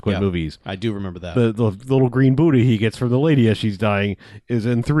the subsequent movies. I do remember that. The little green booty he gets from the lady as she's dying is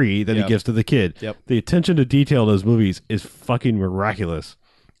in 3 that he gives to the kid. Yep. The attention to detail in those movies is fucking miraculous.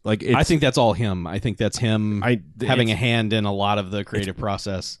 Like I think that's all him. I think that's him having a hand in a lot of the creative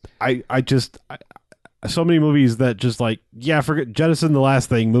process. So many movies that just like, forget, jettison the last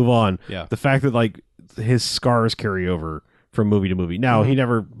thing, move on. Yeah. The fact that like his scars carry over from movie to movie. Now he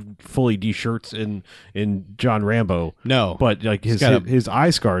never fully de-shirts in John Rambo. No, but like his eye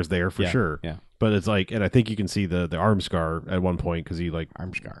scar is there for sure. Yeah, but it's like, and I think you can see the arm scar at one point because he like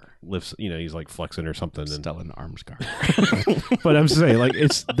arm scar lifts. You know, he's like flexing or something. Still an arm scar. But I'm just saying, like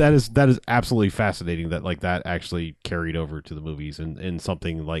that is absolutely fascinating that like that actually carried over to the movies and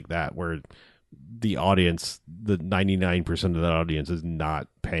something like that where the audience, the 99% of that audience is not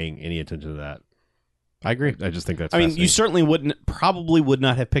paying any attention to that. I agree. I just think that's. I mean, you certainly would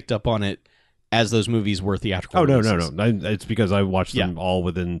not have picked up on it as those movies were theatrical. Oh no! It's because I watched them all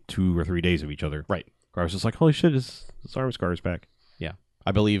within 2 or 3 days of each other. Right. Where I was just like, holy shit, his arm scar is back. Yeah,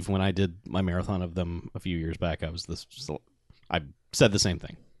 I believe when I did my marathon of them a few years back, I said the same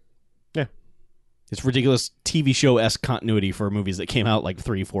thing. Yeah. It's ridiculous TV show-esque continuity for movies that came out like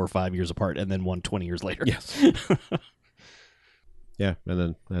 3, 4, 5 years apart and then one 20 years later. Yes. Yeah, and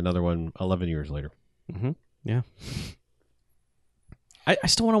then another one 11 years later. Mm-hmm. Yeah. I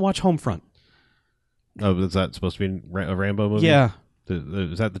still want to watch Homefront. Oh, is that supposed to be a Rambo movie? Yeah.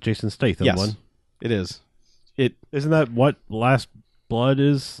 Is that the Jason Statham Yes, one? it is. Isn't that what Last Blood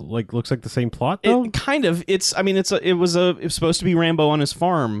is like? Looks like the same plot though. It kind of. It was supposed to be Rambo on his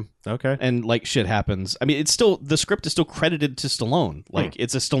farm, Okay. and like shit happens. I mean, it's still the script is still credited to Stallone. Like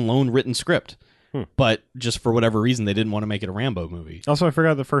it's a Stallone written script, but just for whatever reason they didn't want to make it a Rambo movie. Also, I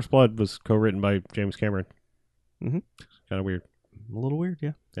forgot that First Blood was co-written by James Cameron. Mhm. Kind of weird, A little weird,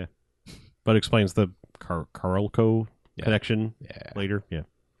 yeah. but explains the Carolco Yeah. connection Yeah. later. Yeah.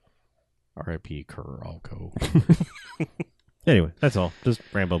 R.I.P. Carolco. Anyway, that's all. Just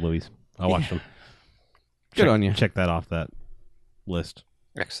Rambo movies. I'll watch them. Good on you. Check that off that list.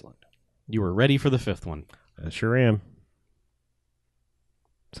 Excellent. You were ready for the fifth one. I sure am.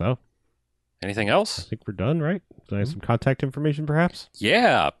 So, Anything I else? think we're done, right? Do I have some contact information, perhaps?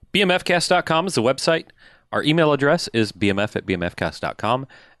 Yeah. BMFcast.com is the website. Our email address is bmf@bmfcast.com.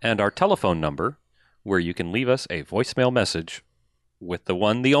 And our telephone number, where you can leave us a voicemail message with the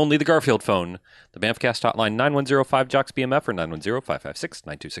one, the only, the Garfield phone. The Bamfcast hotline, 9105-JOCKS-BMF or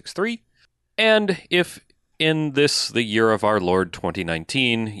 910-556-9263. And if in the year of our Lord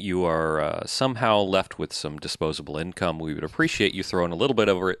 2019, you are somehow left with some disposable income, we would appreciate you throwing a little bit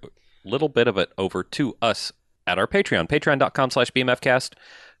of it over to us at our Patreon, patreon.com/BMFcast.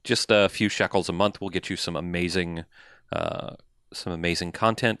 Just a few shekels a month will get you some amazing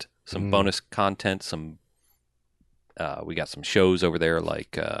content, some bonus content, we got some shows over there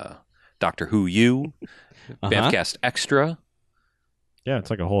like Doctor Who You, Bamfcast Extra. Yeah,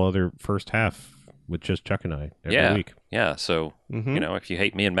 it's like a whole other first half with just Chuck and I every week. Yeah, so, Mhm. if you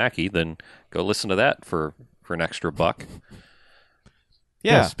hate me and Mackie, then go listen to that for an extra $1.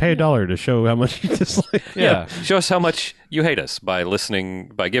 Yeah. Yes, pay $1 to show how much you dislike. Yeah. Show us how much you hate us by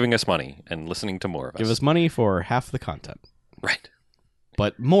giving us money and listening to more of us. Give us money for half the content, Right.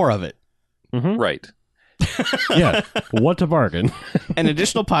 but more of it. Right. Yeah, what a bargain. An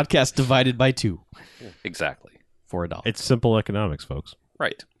additional podcast divided by 2 Exactly. for $1. It's simple economics, folks.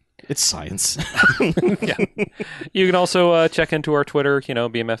 Right. It's science. Yeah. You can also check into our Twitter,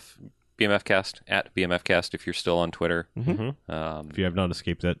 BMFcast, at BMFcast if you're still on Twitter. If you have not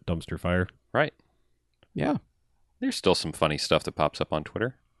escaped that dumpster fire. Right. Yeah. There's still some funny stuff that pops up on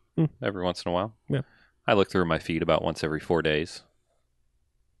Twitter every once in a while. Yeah. I look through my feed about once every 4 days.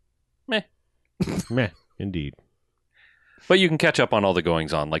 Meh, indeed. But you can catch up on all the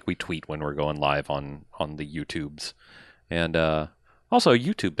goings on, like we tweet when we're going live on the YouTubes. And also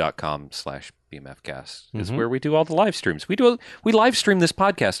youtube.com/BMFcast is where we do all the live streams. We live stream this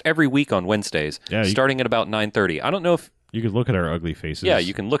podcast every week on Wednesdays, starting at about 9:30. I don't know if You could look at our ugly faces. Yeah,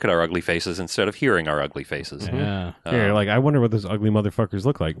 you can look at our ugly faces instead of hearing our ugly faces. Yeah. Yeah, you're like, I wonder what those ugly motherfuckers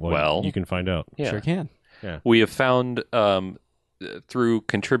look like. Well, you can find out. Yeah. Sure can. We have found through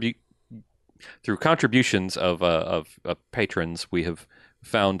contributions of patrons, we have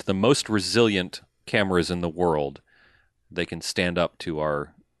found the most resilient cameras in the world. They can stand up to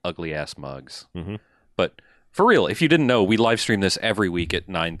our ugly ass mugs. Mm-hmm. But for real, if you didn't know, we live stream this every week at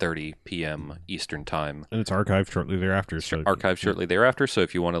 9:30 p.m. Eastern time. And it's archived shortly thereafter. So Archived shortly thereafter. So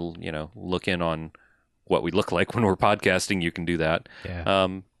if you want to, look in on what we look like when we're podcasting, you can do that. Yeah.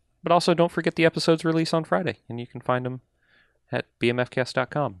 But also, don't forget the episodes release on Friday, and you can find them at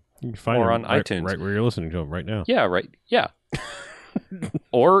bmfcast.com. you can find or them on iTunes. right where you're listening to them right now. Yeah, right. Yeah.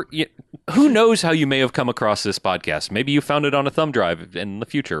 Or who knows how you may have come across this podcast? Maybe you found it on a thumb drive in the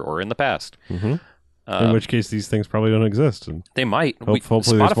future or in the past. Mm-hmm. In which case, these things probably don't exist. And they might.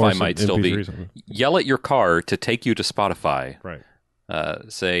 hopefully there's more Spotify might still be. MP3s. Yell at your car to take you to Spotify. Right.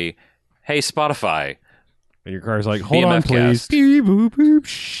 Say, hey, Spotify. And your car's like, hold on, BMFcast. please. Beep, boop, boop,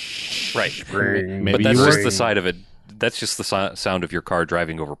 shh. Right. Maybe But that's you just were- the side of it. That's just the sound of your car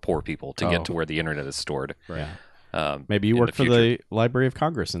driving over poor people to get to where the internet is stored. Yeah. Um, Maybe you in work for future. the Library of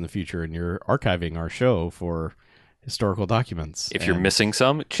Congress in the future and you're archiving our show for historical documents. If you're And missing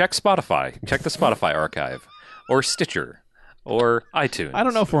some, check Spotify. Check the Spotify archive. Or Stitcher. Or iTunes. I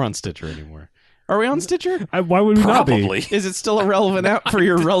don't know if we're on Stitcher anymore. Are we on Stitcher? Why would we not be? Probably. Is it still a relevant app for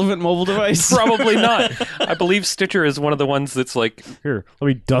your relevant mobile device? Probably not. I believe Stitcher is one of the ones that's like, Here, let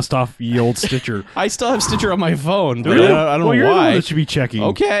me dust off ye old Stitcher. I still have Stitcher on my phone, but Really? I don't Well, know you're the one why. that should be checking.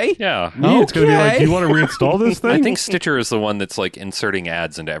 Okay. yeah. Me, it's going to be like, Okay. do you want to reinstall this thing? I think Stitcher is the one that's like inserting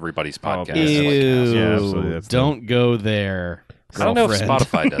ads into everybody's podcast. Ew. Yeah, absolutely, that's Don't go there. I don't know if girlfriend.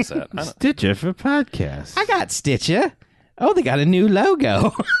 Spotify does that. I don't- Stitcher for podcasts. I got Stitcher. Oh, they got a new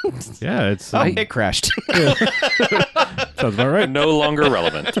logo. Yeah, it's Oh, it crashed. sounds about right. no longer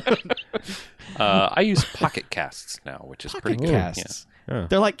relevant. I use Pocket Casts now, which is pretty Pocket good. casts. Yeah.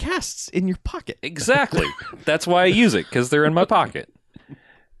 They're like casts in your pocket. Exactly. That's why I use it, because they're in my pocket.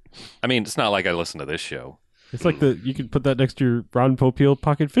 I mean, it's not like I listen to this show. It's like you could put that next to your Ron Popeil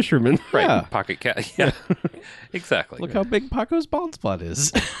pocket fisherman. Right, Yeah. pocket cat. Yeah, exactly. Look how big Paco's bald spot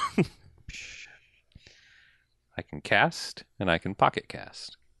is. I can cast and I can pocket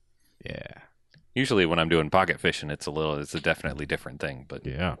cast. Yeah. Usually, when I'm doing pocket fishing, it's a definitely different thing. But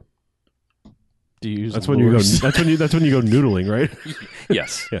Yeah. Do you use That's when you go. lures? That's when you noodling, right?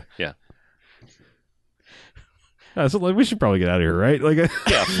 yes, Yeah. yeah. So like, we should probably get out of here, right? Like, Yeah,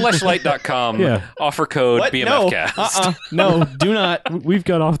 fleshlight.com, Yeah. offer code What? BMFcast. No, do not. we've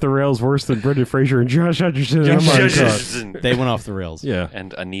gone off the rails worse than Brendan Fraser and Josh Hutcherson. Oh my God. They went off the rails. Yeah,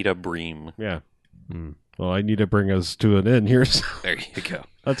 And Anita Bream. yeah. Well, I need to bring us to an end here, so There you go.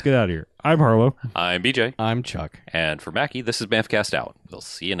 let's get out of here. I'm Harlow. I'm BJ. I'm Chuck. And for Mackie, this is BMFcast out. We'll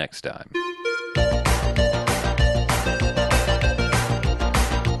see you next time.